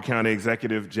former county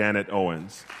executive Janet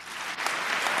Owens.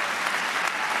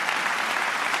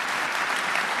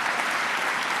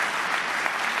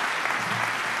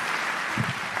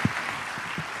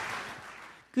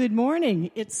 Good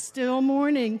morning. It's still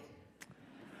morning.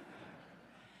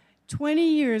 20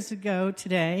 years ago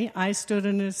today, I stood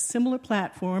on a similar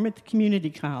platform at the community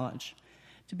college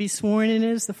to be sworn in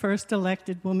as the first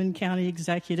elected woman county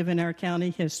executive in our county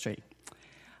history.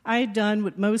 I had done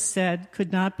what most said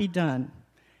could not be done,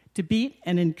 to beat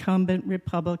an incumbent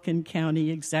Republican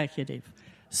county executive.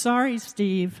 Sorry,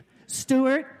 Steve.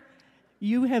 Steuart,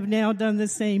 you have now done the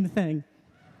same thing.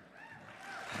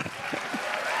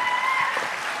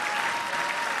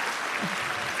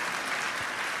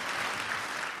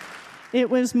 It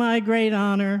was my great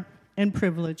honor and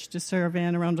privilege to serve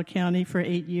Anne Arundel County for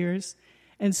 8 years.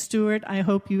 And Steuart, I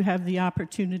hope you have the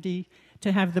opportunity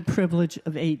to have the privilege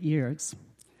of 8 years.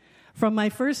 From my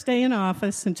first day in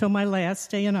office until my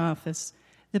last day in office,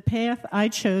 the path I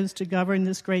chose to govern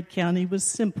this great county was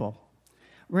simple.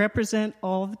 Represent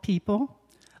all the people,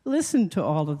 listen to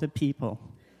all of the people,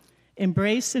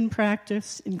 embrace and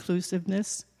practice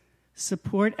inclusiveness,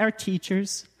 support our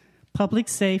teachers, public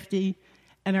safety,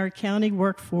 and our county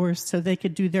workforce so they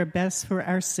could do their best for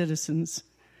our citizens,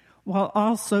 while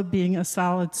also being a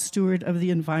solid steward of the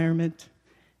environment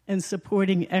and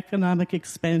supporting economic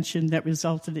expansion that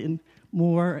resulted in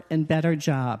more and better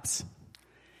jobs.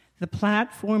 The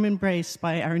platform embraced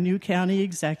by our new county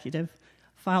executive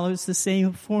follows the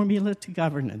same formula to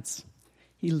governance.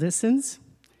 He listens,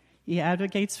 he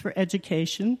advocates for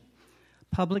education,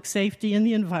 public safety, and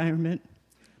the environment,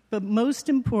 but most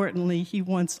importantly, he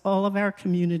wants all of our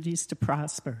communities to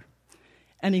prosper,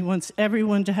 and he wants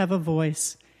everyone to have a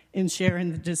voice in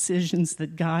sharing the decisions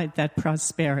that guide that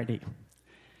prosperity.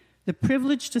 The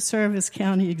privilege to serve as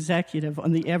county executive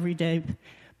on the everyday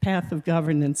path of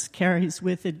governance carries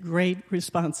with it great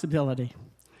responsibility.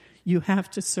 You have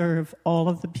to serve all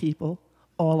of the people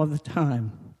all of the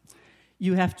time.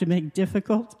 You have to make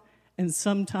difficult and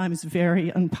sometimes very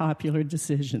unpopular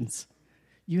decisions.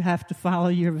 You have to follow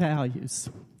your values.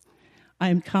 I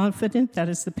am confident that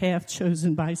is the path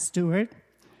chosen by Steuart.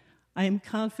 I am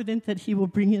confident that he will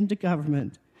bring into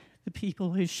government the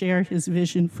people who share his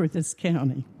vision for this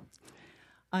county.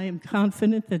 I am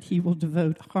confident that he will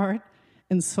devote heart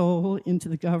and soul into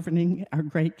the governing our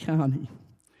great county.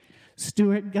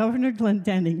 Steuart, Governor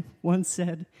Glendenning once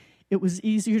said, "It was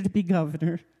easier to be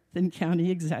governor than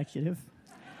county executive."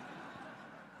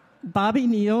 Bobby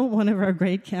Neal, one of our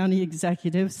great county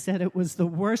executives, said it was the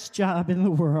worst job in the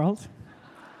world.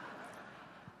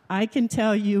 I can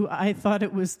tell you I thought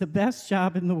it was the best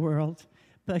job in the world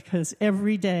because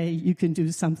every day you can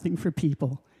do something for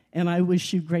people, and I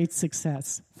wish you great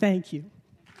success. Thank you.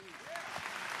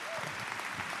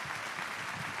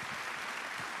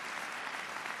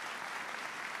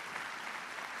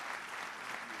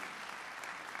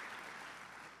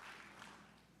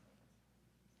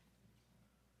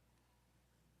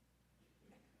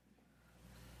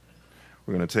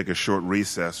 We're going to take a short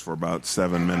recess for about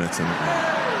 7 minutes.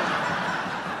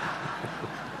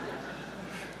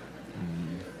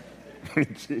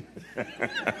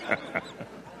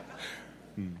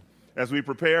 As we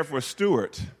prepare for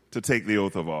Steuart to take the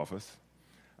oath of office,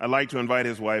 I'd like to invite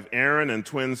his wife, Erin, and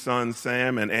twin sons,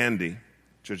 Sam and Andy,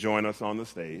 to join us on the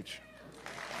stage.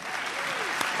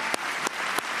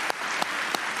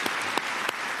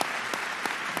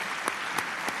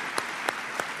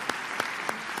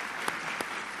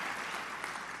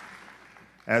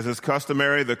 As is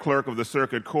customary, the clerk of the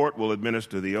circuit court will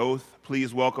administer the oath.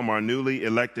 Please welcome our newly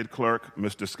elected clerk,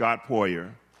 Mr. Scott Poyer.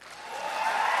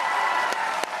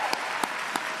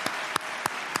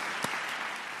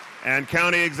 And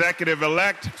County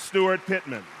Executive-elect Steuart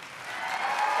Pittman.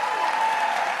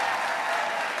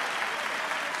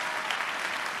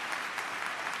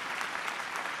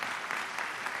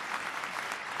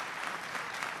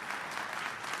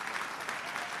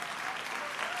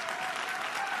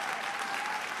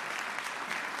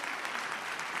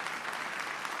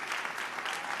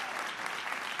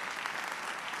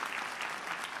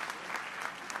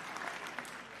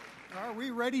 Are we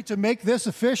ready to make this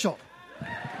official?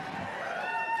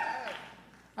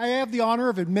 I have the honor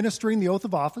of administering the oath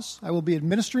of office. I will be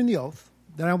administering the oath.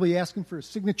 Then I'll be asking for a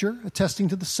signature attesting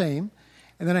to the same.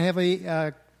 And then I have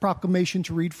a proclamation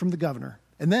to read from the governor.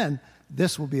 And then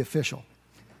this will be official.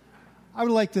 I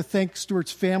would like to thank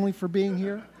Steuart's family for being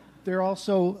here. They're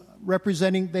also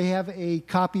they have a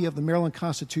copy of the Maryland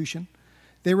Constitution.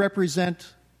 They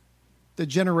represent the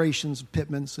generations of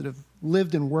Pittmans that have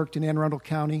lived and worked in Anne Arundel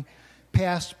County,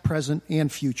 past, present,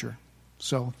 and future.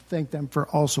 So thank them for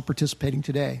also participating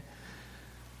today.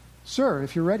 Sir,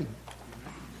 if you're ready,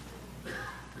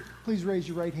 please raise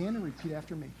your right hand and repeat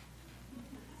after me.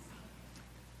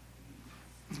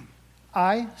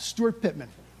 I, Steuart Pittman.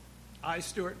 I,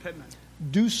 Steuart Pittman.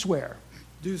 Do swear.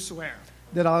 Do swear.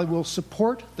 That I will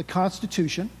support the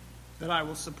Constitution. That I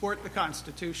will support the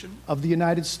Constitution. Of the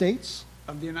United States.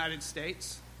 Of the United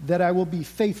States. That I will be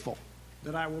faithful.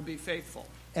 That I will be faithful.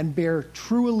 And bear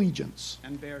true allegiance.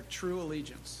 And bear true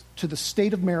allegiance. To the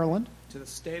state of Maryland. To the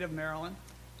state of Maryland.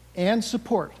 And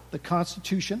support the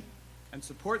Constitution. And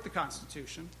support the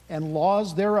Constitution. And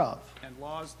laws thereof. And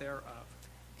laws thereof.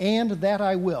 And that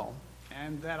I will.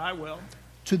 And that I will.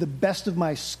 To the best of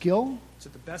my skill. To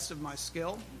the best of my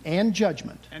skill. And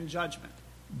judgment. And judgment.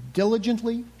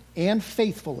 Diligently and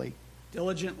faithfully.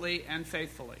 Diligently and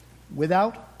faithfully.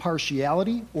 Without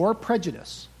partiality or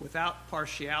prejudice. Without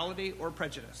partiality or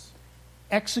prejudice.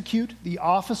 Execute the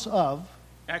office of.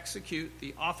 Execute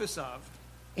the office of.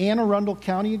 Anne Arundel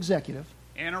County Executive.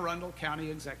 Anne Arundel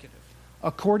County Executive.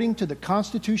 According to the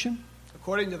Constitution.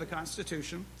 According to the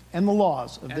Constitution. And the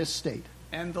laws of this state.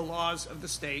 And the laws of the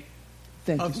state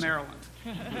of Maryland.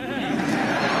 Sir,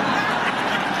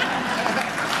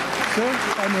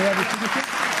 if I may have your signature.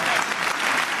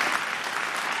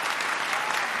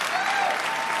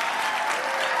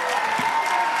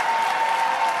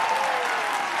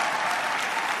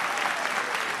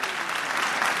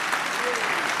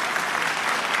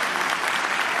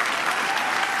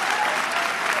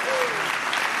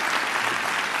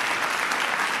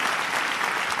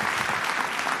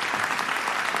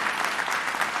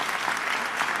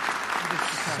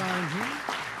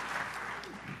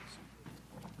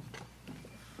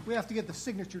 We have to get the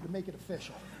signature to make it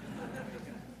official.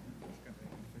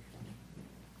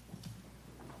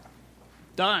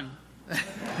 Done.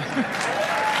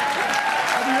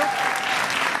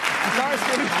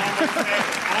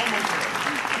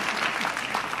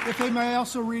 If I may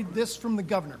also read this from the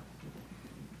governor.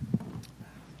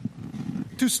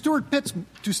 To Steuart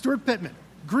Pittman,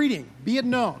 greeting, be it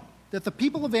known that the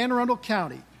people of Anne Arundel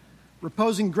County,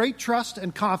 reposing great trust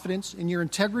and confidence in your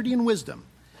integrity and wisdom,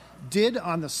 did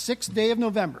on the 6th day of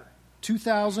November,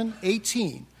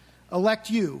 2018, elect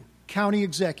you county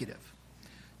executive.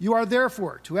 You are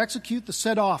therefore to execute the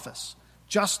said office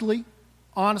justly,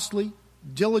 honestly,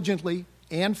 diligently,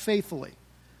 and faithfully,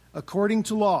 according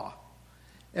to law,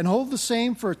 and hold the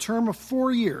same for a term of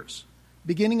 4 years,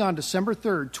 beginning on December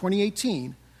 3rd,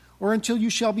 2018, or until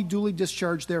you shall be duly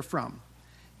discharged therefrom.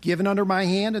 Given under my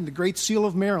hand and the Great Seal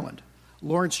of Maryland,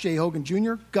 Lawrence J. Hogan,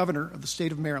 Jr., Governor of the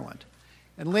State of Maryland.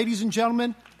 And ladies and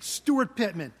gentlemen, Steuart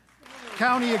Pittman,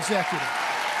 County Executive.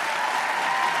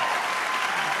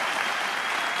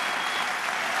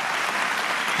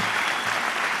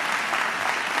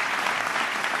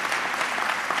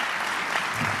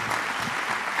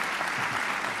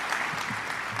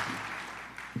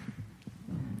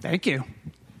 Thank you.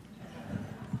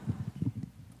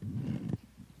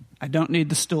 I don't need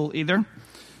the stool either.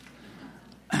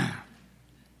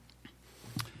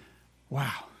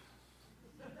 Wow.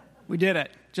 We did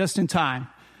it just in time.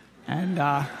 And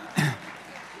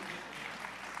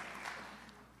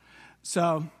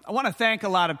so I want to thank a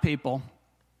lot of people.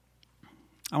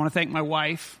 I want to thank my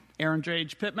wife, Arundel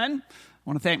Pittman. I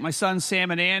want to thank my sons,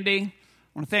 Sam and Andy.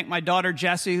 I want to thank my daughter,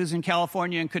 Jessie, who's in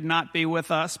California and could not be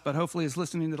with us, but hopefully is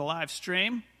listening to the live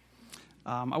stream.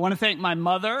 I want to thank my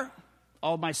mother,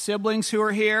 all my siblings who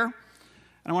are here. And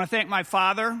I want to thank my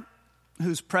father,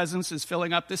 whose presence is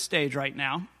filling up this stage right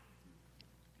now.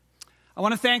 I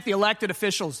want to thank the elected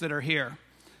officials that are here,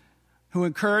 who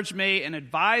encouraged me and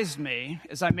advised me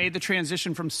as I made the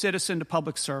transition from citizen to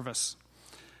public service.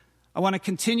 I want to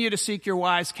continue to seek your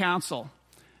wise counsel.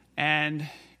 And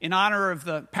in honor of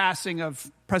the passing of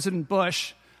President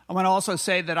Bush, I want to also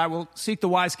say that I will seek the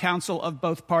wise counsel of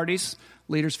both parties,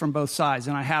 leaders from both sides,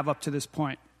 and I have up to this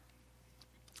point.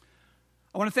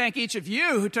 I want to thank each of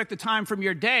you who took the time from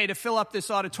your day to fill up this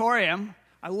auditorium.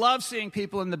 I love seeing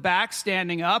people in the back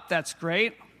standing up. That's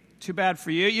great. Too bad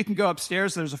for you. You can go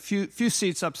upstairs. There's a few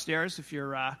seats upstairs if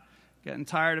you're getting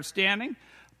tired of standing.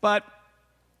 But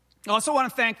I also want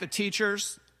to thank the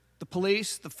teachers, the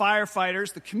police, the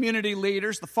firefighters, the community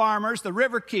leaders, the farmers, the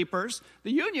river keepers,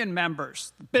 the union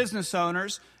members, the business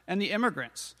owners, and the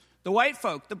immigrants. the white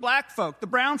folk, the black folk, the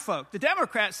brown folk, the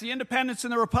Democrats, the independents,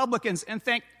 and the Republicans, and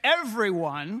thank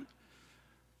everyone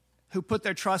who put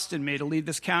their trust in me to lead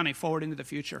this county forward into the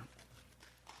future.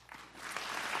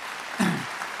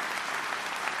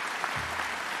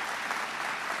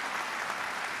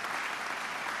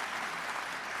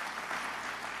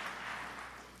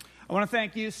 I want to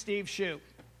thank you, Steve Shue,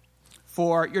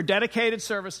 for your dedicated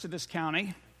service to this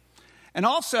county, and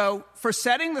also for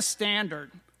setting the standard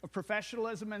of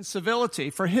professionalism and civility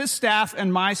for his staff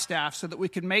and my staff so that we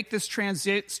can make this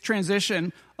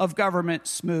transition of government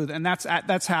smooth. And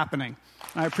that's happening.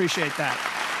 I appreciate that.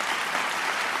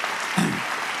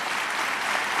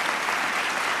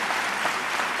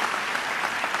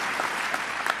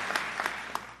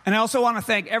 And I also want to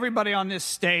thank everybody on this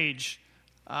stage.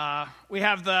 We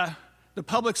have the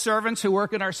public servants who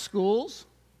work in our schools.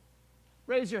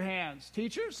 Raise your hands.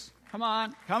 Teachers, come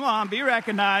on, be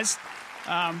recognized.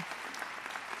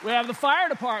 We have the fire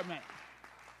department.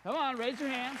 Come on, raise your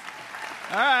hands.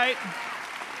 All right.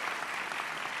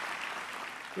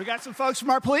 We got some folks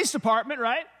from our police department,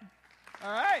 right?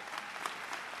 All right.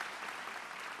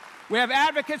 We have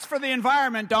advocates for the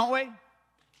environment, don't we?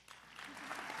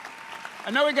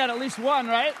 I know we got at least one,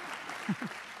 right?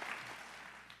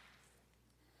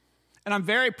 And I'm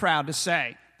very proud to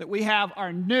say that we have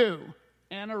our new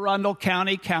Arundel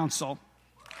County Council.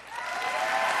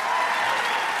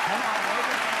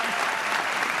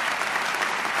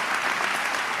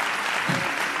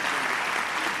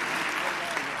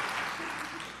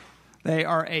 They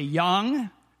are a young,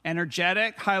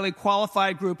 energetic, highly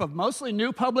qualified group of mostly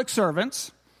new public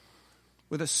servants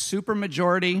with a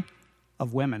supermajority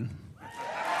of women.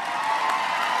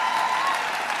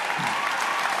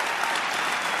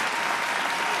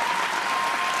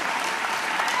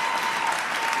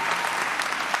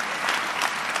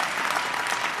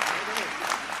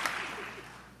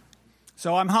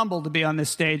 So I'm humbled to be on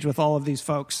this stage with all of these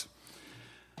folks.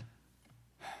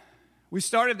 We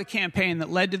started the campaign that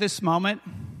led to this moment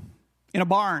in a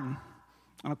barn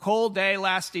on a cold day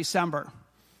last December.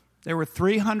 There were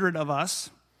 300 of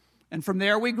us, and from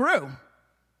there we grew.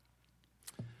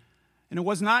 And it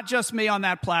was not just me on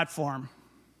that platform.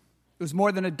 It was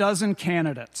more than a dozen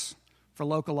candidates for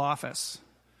local office,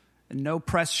 and no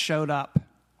press showed up.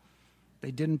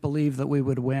 They didn't believe that we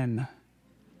would win.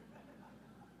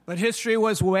 But history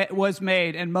was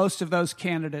made, and most of those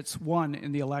candidates won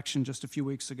in the election just a few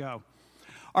weeks ago.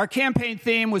 Our campaign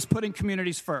theme was putting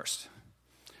communities first.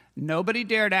 Nobody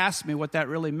dared ask me what that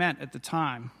really meant at the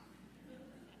time.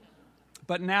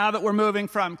 But now that we're moving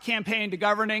from campaign to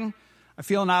governing, I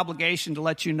feel an obligation to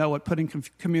let you know what putting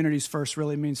communities first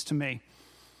really means to me.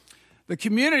 The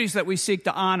communities that we seek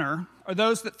to honor are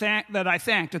those that I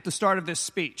thanked at the start of this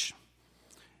speech.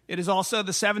 It is also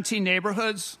the 17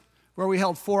 neighborhoods where we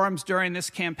held forums during this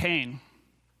campaign.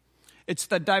 It's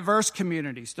the diverse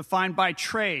communities defined by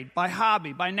trade, by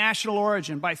hobby, by national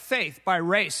origin, by faith, by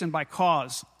race, and by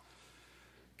cause.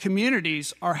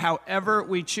 Communities are however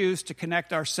we choose to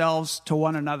connect ourselves to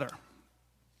one another.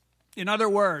 In other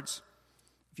words,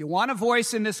 if you want a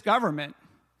voice in this government,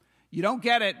 you don't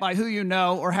get it by who you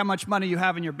know or how much money you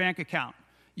have in your bank account.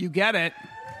 You get it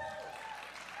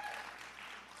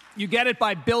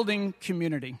by building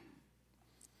community.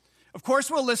 Of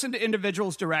course, we'll listen to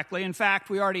individuals directly. In fact,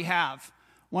 we already have.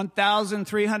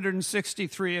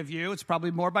 1,363 of you, it's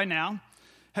probably more by now,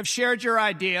 have shared your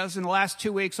ideas in the last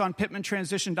 2 weeks on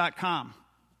pittmantransition.com.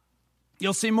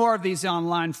 You'll see more of these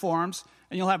online forums,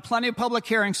 and you'll have plenty of public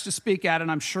hearings to speak at,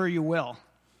 and I'm sure you will.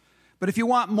 But if you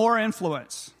want more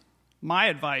influence, my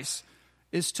advice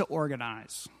is to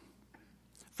organize.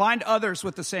 Find others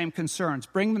with the same concerns.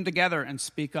 Bring them together and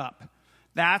speak up.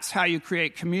 That's how you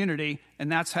create community,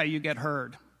 and that's how you get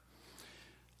heard.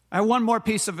 I have one more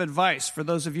piece of advice for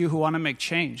those of you who want to make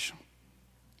change.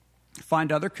 Find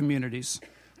other communities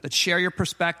that share your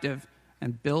perspective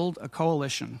and build a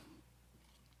coalition.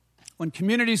 When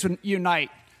communities unite,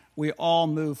 we all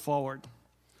move forward.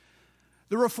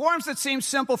 The reforms that seem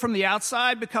simple from the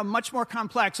outside become much more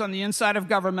complex on the inside of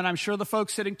government. I'm sure the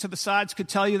folks sitting to the sides could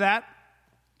tell you that.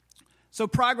 So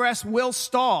progress will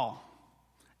stall.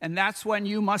 And that's when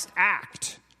you must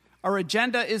act. Our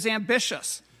agenda is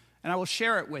ambitious, and I will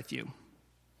share it with you.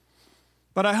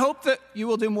 But I hope that you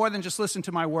will do more than just listen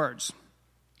to my words.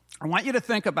 I want you to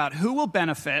think about who will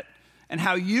benefit and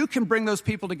how you can bring those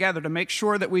people together to make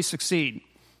sure that we succeed.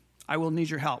 I will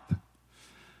need your help.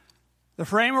 The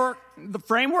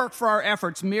framework for our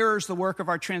efforts mirrors the work of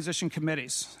our transition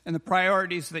committees and the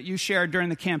priorities that you shared during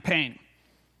the campaign.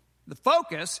 The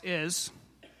focus is,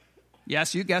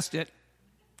 yes, you guessed it,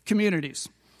 communities.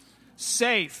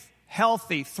 Safe,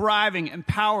 healthy, thriving,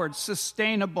 empowered,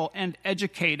 sustainable, and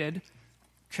educated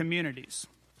communities.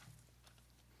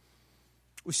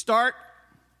 We start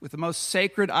with the most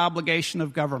sacred obligation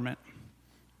of government: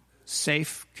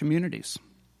 safe communities.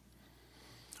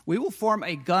 We will form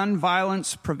a gun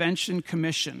violence prevention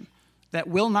commission that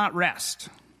will not rest.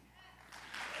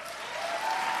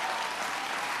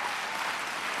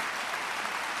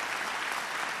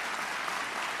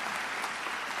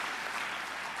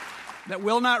 That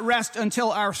will not rest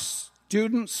until our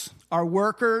students, our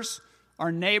workers,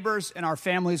 our neighbors, and our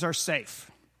families are safe.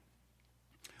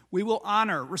 We will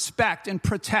honor, respect, and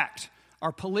protect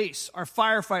our police, our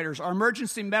firefighters, our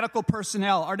emergency medical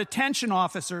personnel, our detention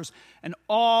officers, and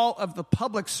all of the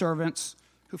public servants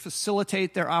who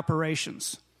facilitate their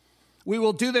operations. We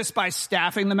will do this by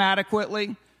staffing them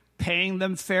adequately, paying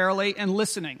them fairly, and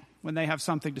listening when they have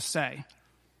something to say.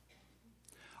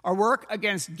 Our work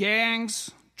against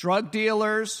gangs, drug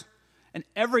dealers, and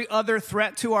every other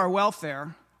threat to our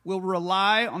welfare will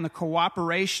rely on the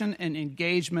cooperation and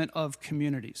engagement of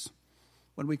communities.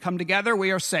 When we come together, we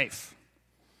are safe.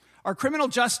 Our criminal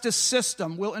justice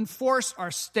system will enforce our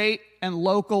state and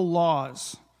local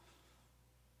laws.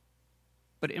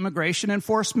 But immigration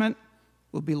enforcement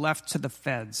will be left to the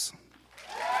feds.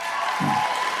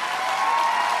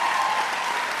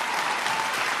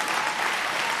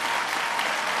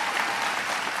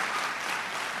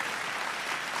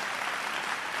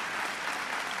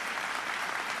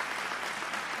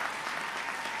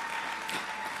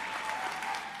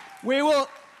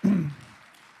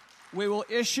 We will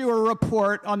issue a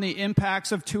report on the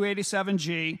impacts of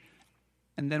 287G,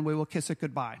 and then we will kiss it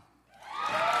goodbye.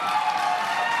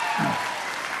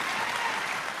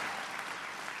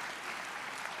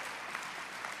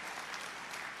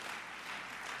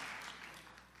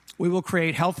 We will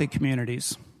create healthy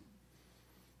communities.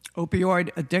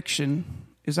 Opioid addiction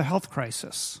is a health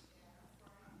crisis.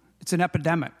 It's an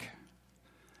epidemic.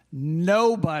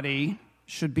 Nobody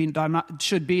should be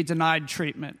denied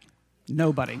treatment.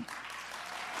 Nobody.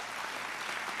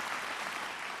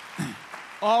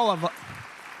 All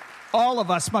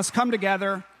of us must come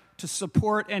together to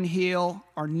support and heal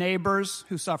our neighbors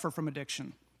who suffer from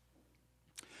addiction.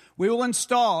 We will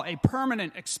install a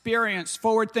permanent, experienced,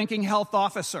 forward-thinking health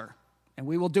officer, and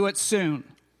we will do it soon.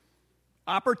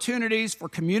 Opportunities for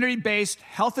community-based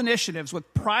health initiatives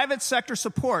with private sector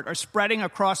support are spreading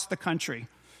across the country.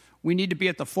 We need to be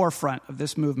at the forefront of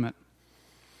this movement.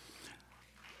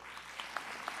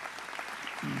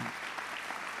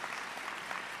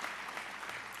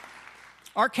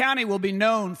 Our county will be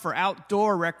known for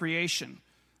outdoor recreation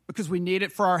because we need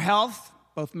it for our health,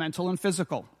 both mental and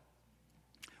physical.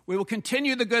 We will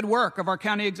continue the good work of our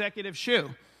county executive,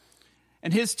 Shu,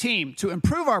 and his team to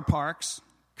improve our parks,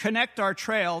 connect our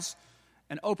trails,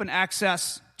 and open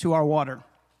access to our water.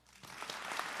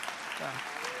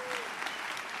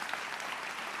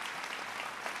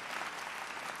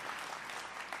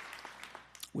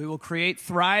 We will create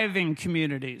thriving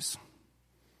communities.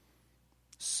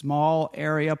 Small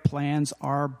area plans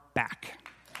are back.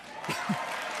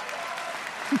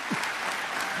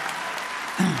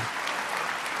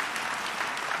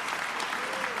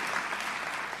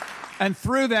 And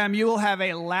through them, you will have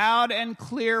a loud and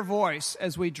clear voice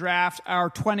as we draft our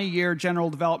 20-year general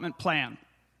development plan.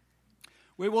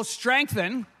 We will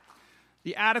strengthen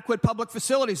the adequate public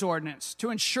facilities ordinance to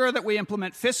ensure that we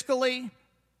implement fiscally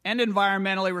and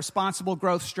environmentally responsible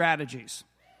growth strategies.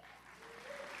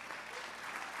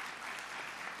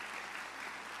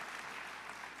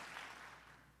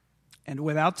 And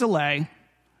without delay,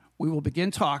 we will begin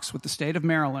talks with the state of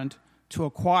Maryland to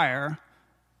acquire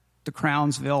the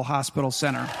Crownsville Hospital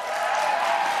Center.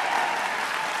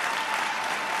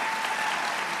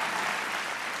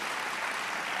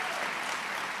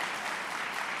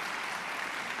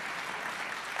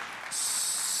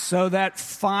 So that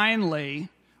finally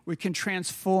we can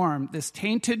transform this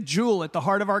tainted jewel at the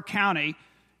heart of our county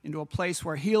into a place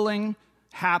where healing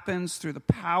happens through the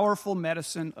powerful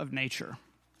medicine of nature.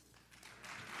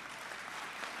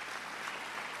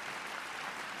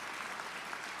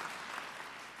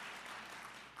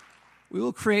 We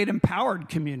will create empowered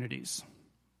communities.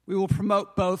 We will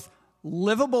promote both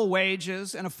livable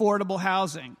wages and affordable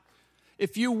housing.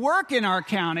 If you work in our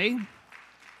county,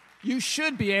 you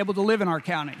should be able to live in our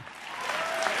county.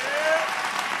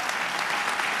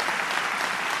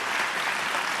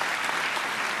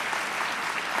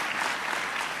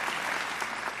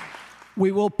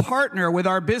 We will partner with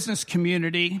our business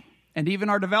community and even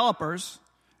our developers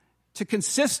to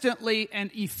consistently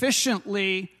and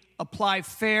efficiently apply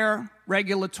fair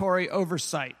regulatory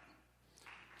oversight.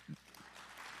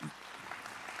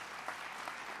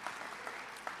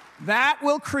 That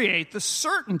will create the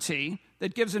certainty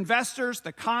that gives investors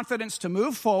the confidence to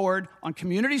move forward on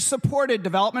community-supported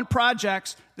development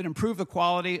projects that improve the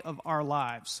quality of our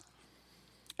lives.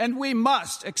 And we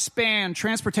must expand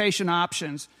transportation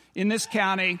options in this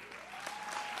county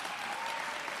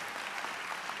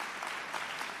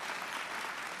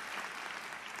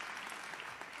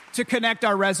to connect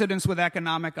our residents with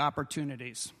economic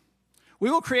opportunities.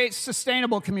 We will create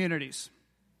sustainable communities.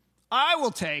 I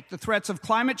will take the threats of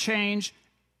climate change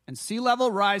and sea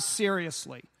level rise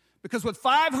seriously, because with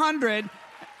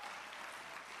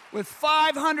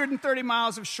 530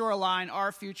 miles of shoreline,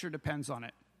 our future depends on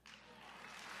it.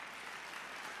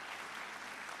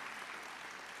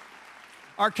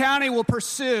 Our county will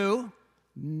pursue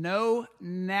no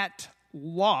net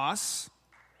loss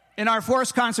in our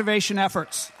forest conservation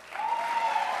efforts.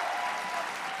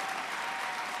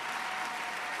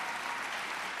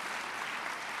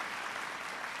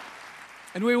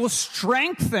 And we will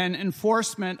strengthen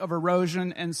enforcement of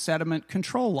erosion and sediment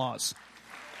control laws.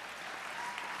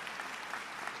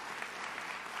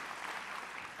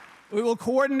 We will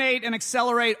coordinate and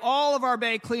accelerate all of our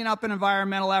bay cleanup and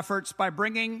environmental efforts by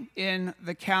bringing in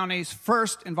the county's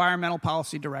first environmental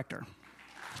policy director.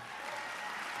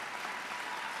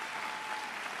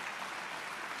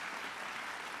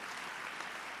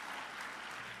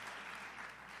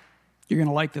 You're going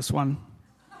to like this one,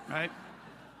 right?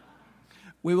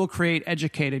 We will create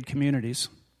educated communities.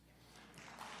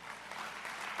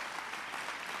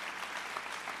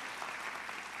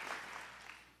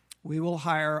 We will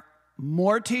hire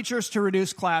more teachers to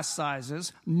reduce class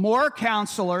sizes, more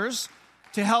counselors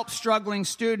to help struggling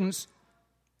students.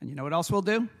 And you know what else we'll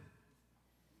do?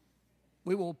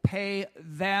 We will pay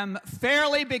them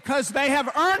fairly because they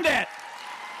have earned it.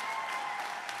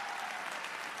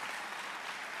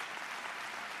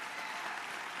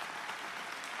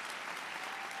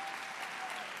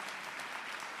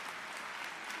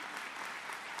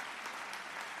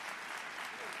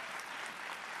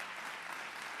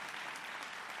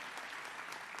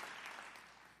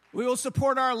 We will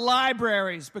support our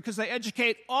libraries because they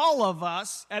educate all of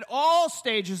us at all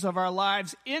stages of our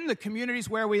lives in the communities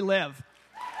where we live.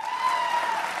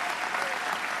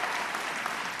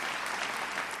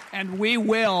 And we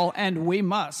will and we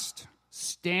must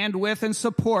stand with and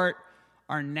support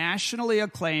our nationally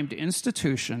acclaimed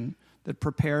institution that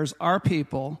prepares our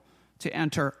people to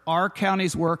enter our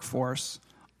county's workforce,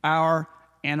 our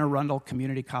Anne Arundel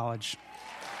Community College.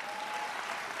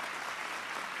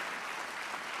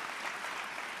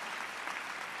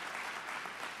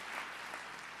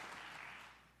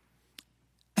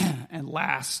 And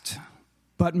last,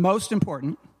 but most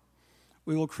important,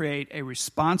 we will create a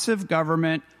responsive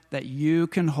government that you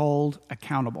can hold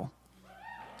accountable.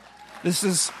 This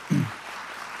is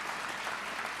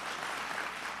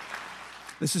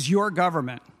your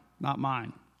government, not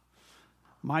mine.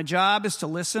 My job is to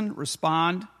listen,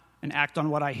 respond, and act on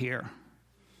what I hear.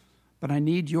 But I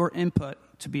need your input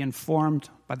to be informed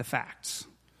by the facts,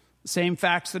 the same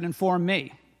facts that inform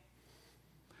me.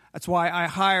 That's why I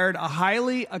hired a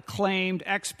highly acclaimed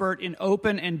expert in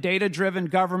open and data-driven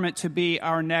government to be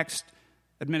our next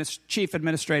chief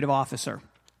administrative officer.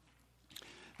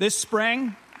 This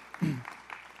spring,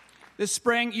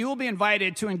 you will be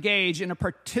invited to engage in a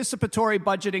participatory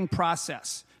budgeting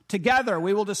process. Together,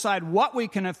 we will decide what we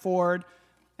can afford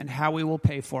and how we will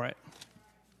pay for it.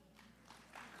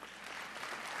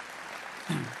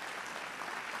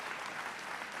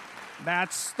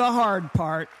 That's the hard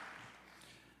part.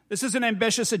 This is an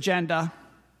ambitious agenda,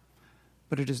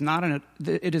 but it is not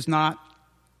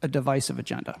a divisive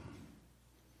agenda.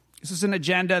 This is an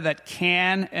agenda that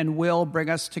can and will bring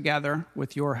us together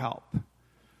with your help.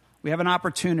 We have an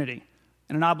opportunity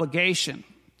and an obligation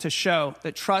to show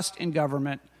that trust in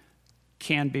government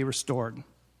can be restored.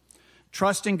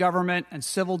 Trust in government and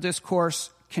civil discourse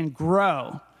can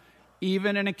grow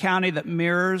even in a county that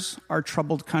mirrors our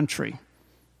troubled country,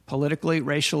 politically,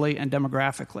 racially, and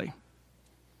demographically.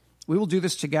 We will do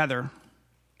this together,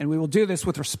 and we will do this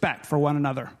with respect for one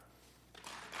another.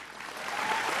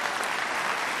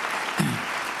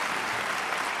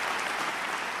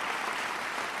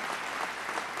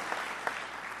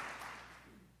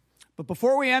 But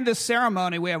before we end this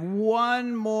ceremony, we have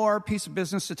one more piece of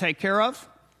business to take care of.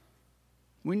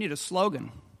 We need a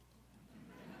slogan.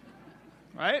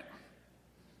 Right?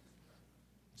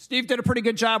 Steve did a pretty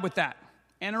good job with that.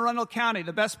 Anne Arundel County,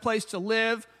 the best place to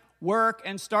live, work,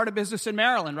 and start a business in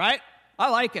Maryland, right? I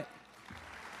like it.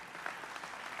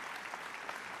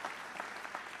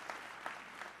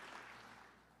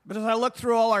 But as I looked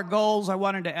through all our goals, I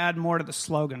wanted to add more to the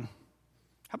slogan.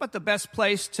 How about the best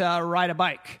place to ride a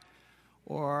bike?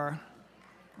 or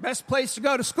best place to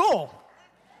go to school,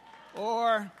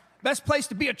 or best place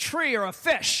to be a tree or a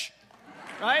fish,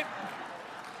 right?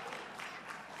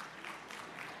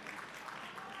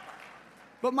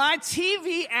 But my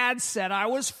TV ad said I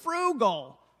was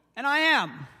frugal, and I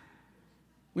am.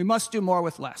 We must do more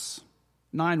with less.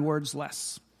 9 words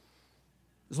less.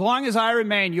 As long as I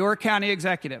remain your county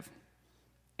executive,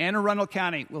 Anne Arundel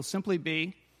County will simply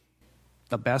be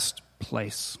the best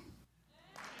place.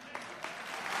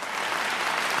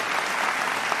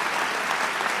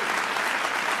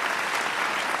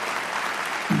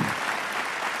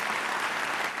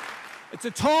 It's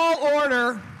a tall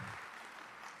order,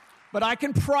 but I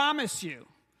can promise you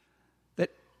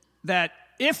that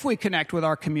if we connect with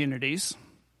our communities,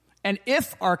 and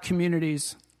if our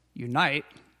communities unite,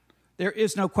 there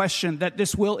is no question that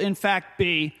this will, in fact,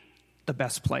 be the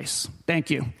best place. Thank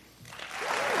you.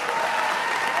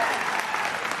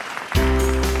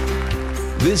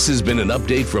 This has been an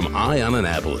update from Eye on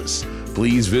Annapolis.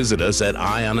 Please visit us at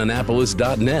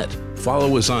eyeonannapolis.net.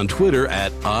 Follow us on Twitter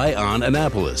at Eye on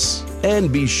Annapolis.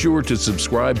 And be sure to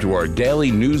subscribe to our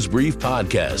daily news brief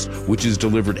podcast, which is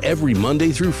delivered every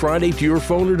Monday through Friday to your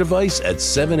phone or device at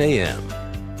 7 a.m.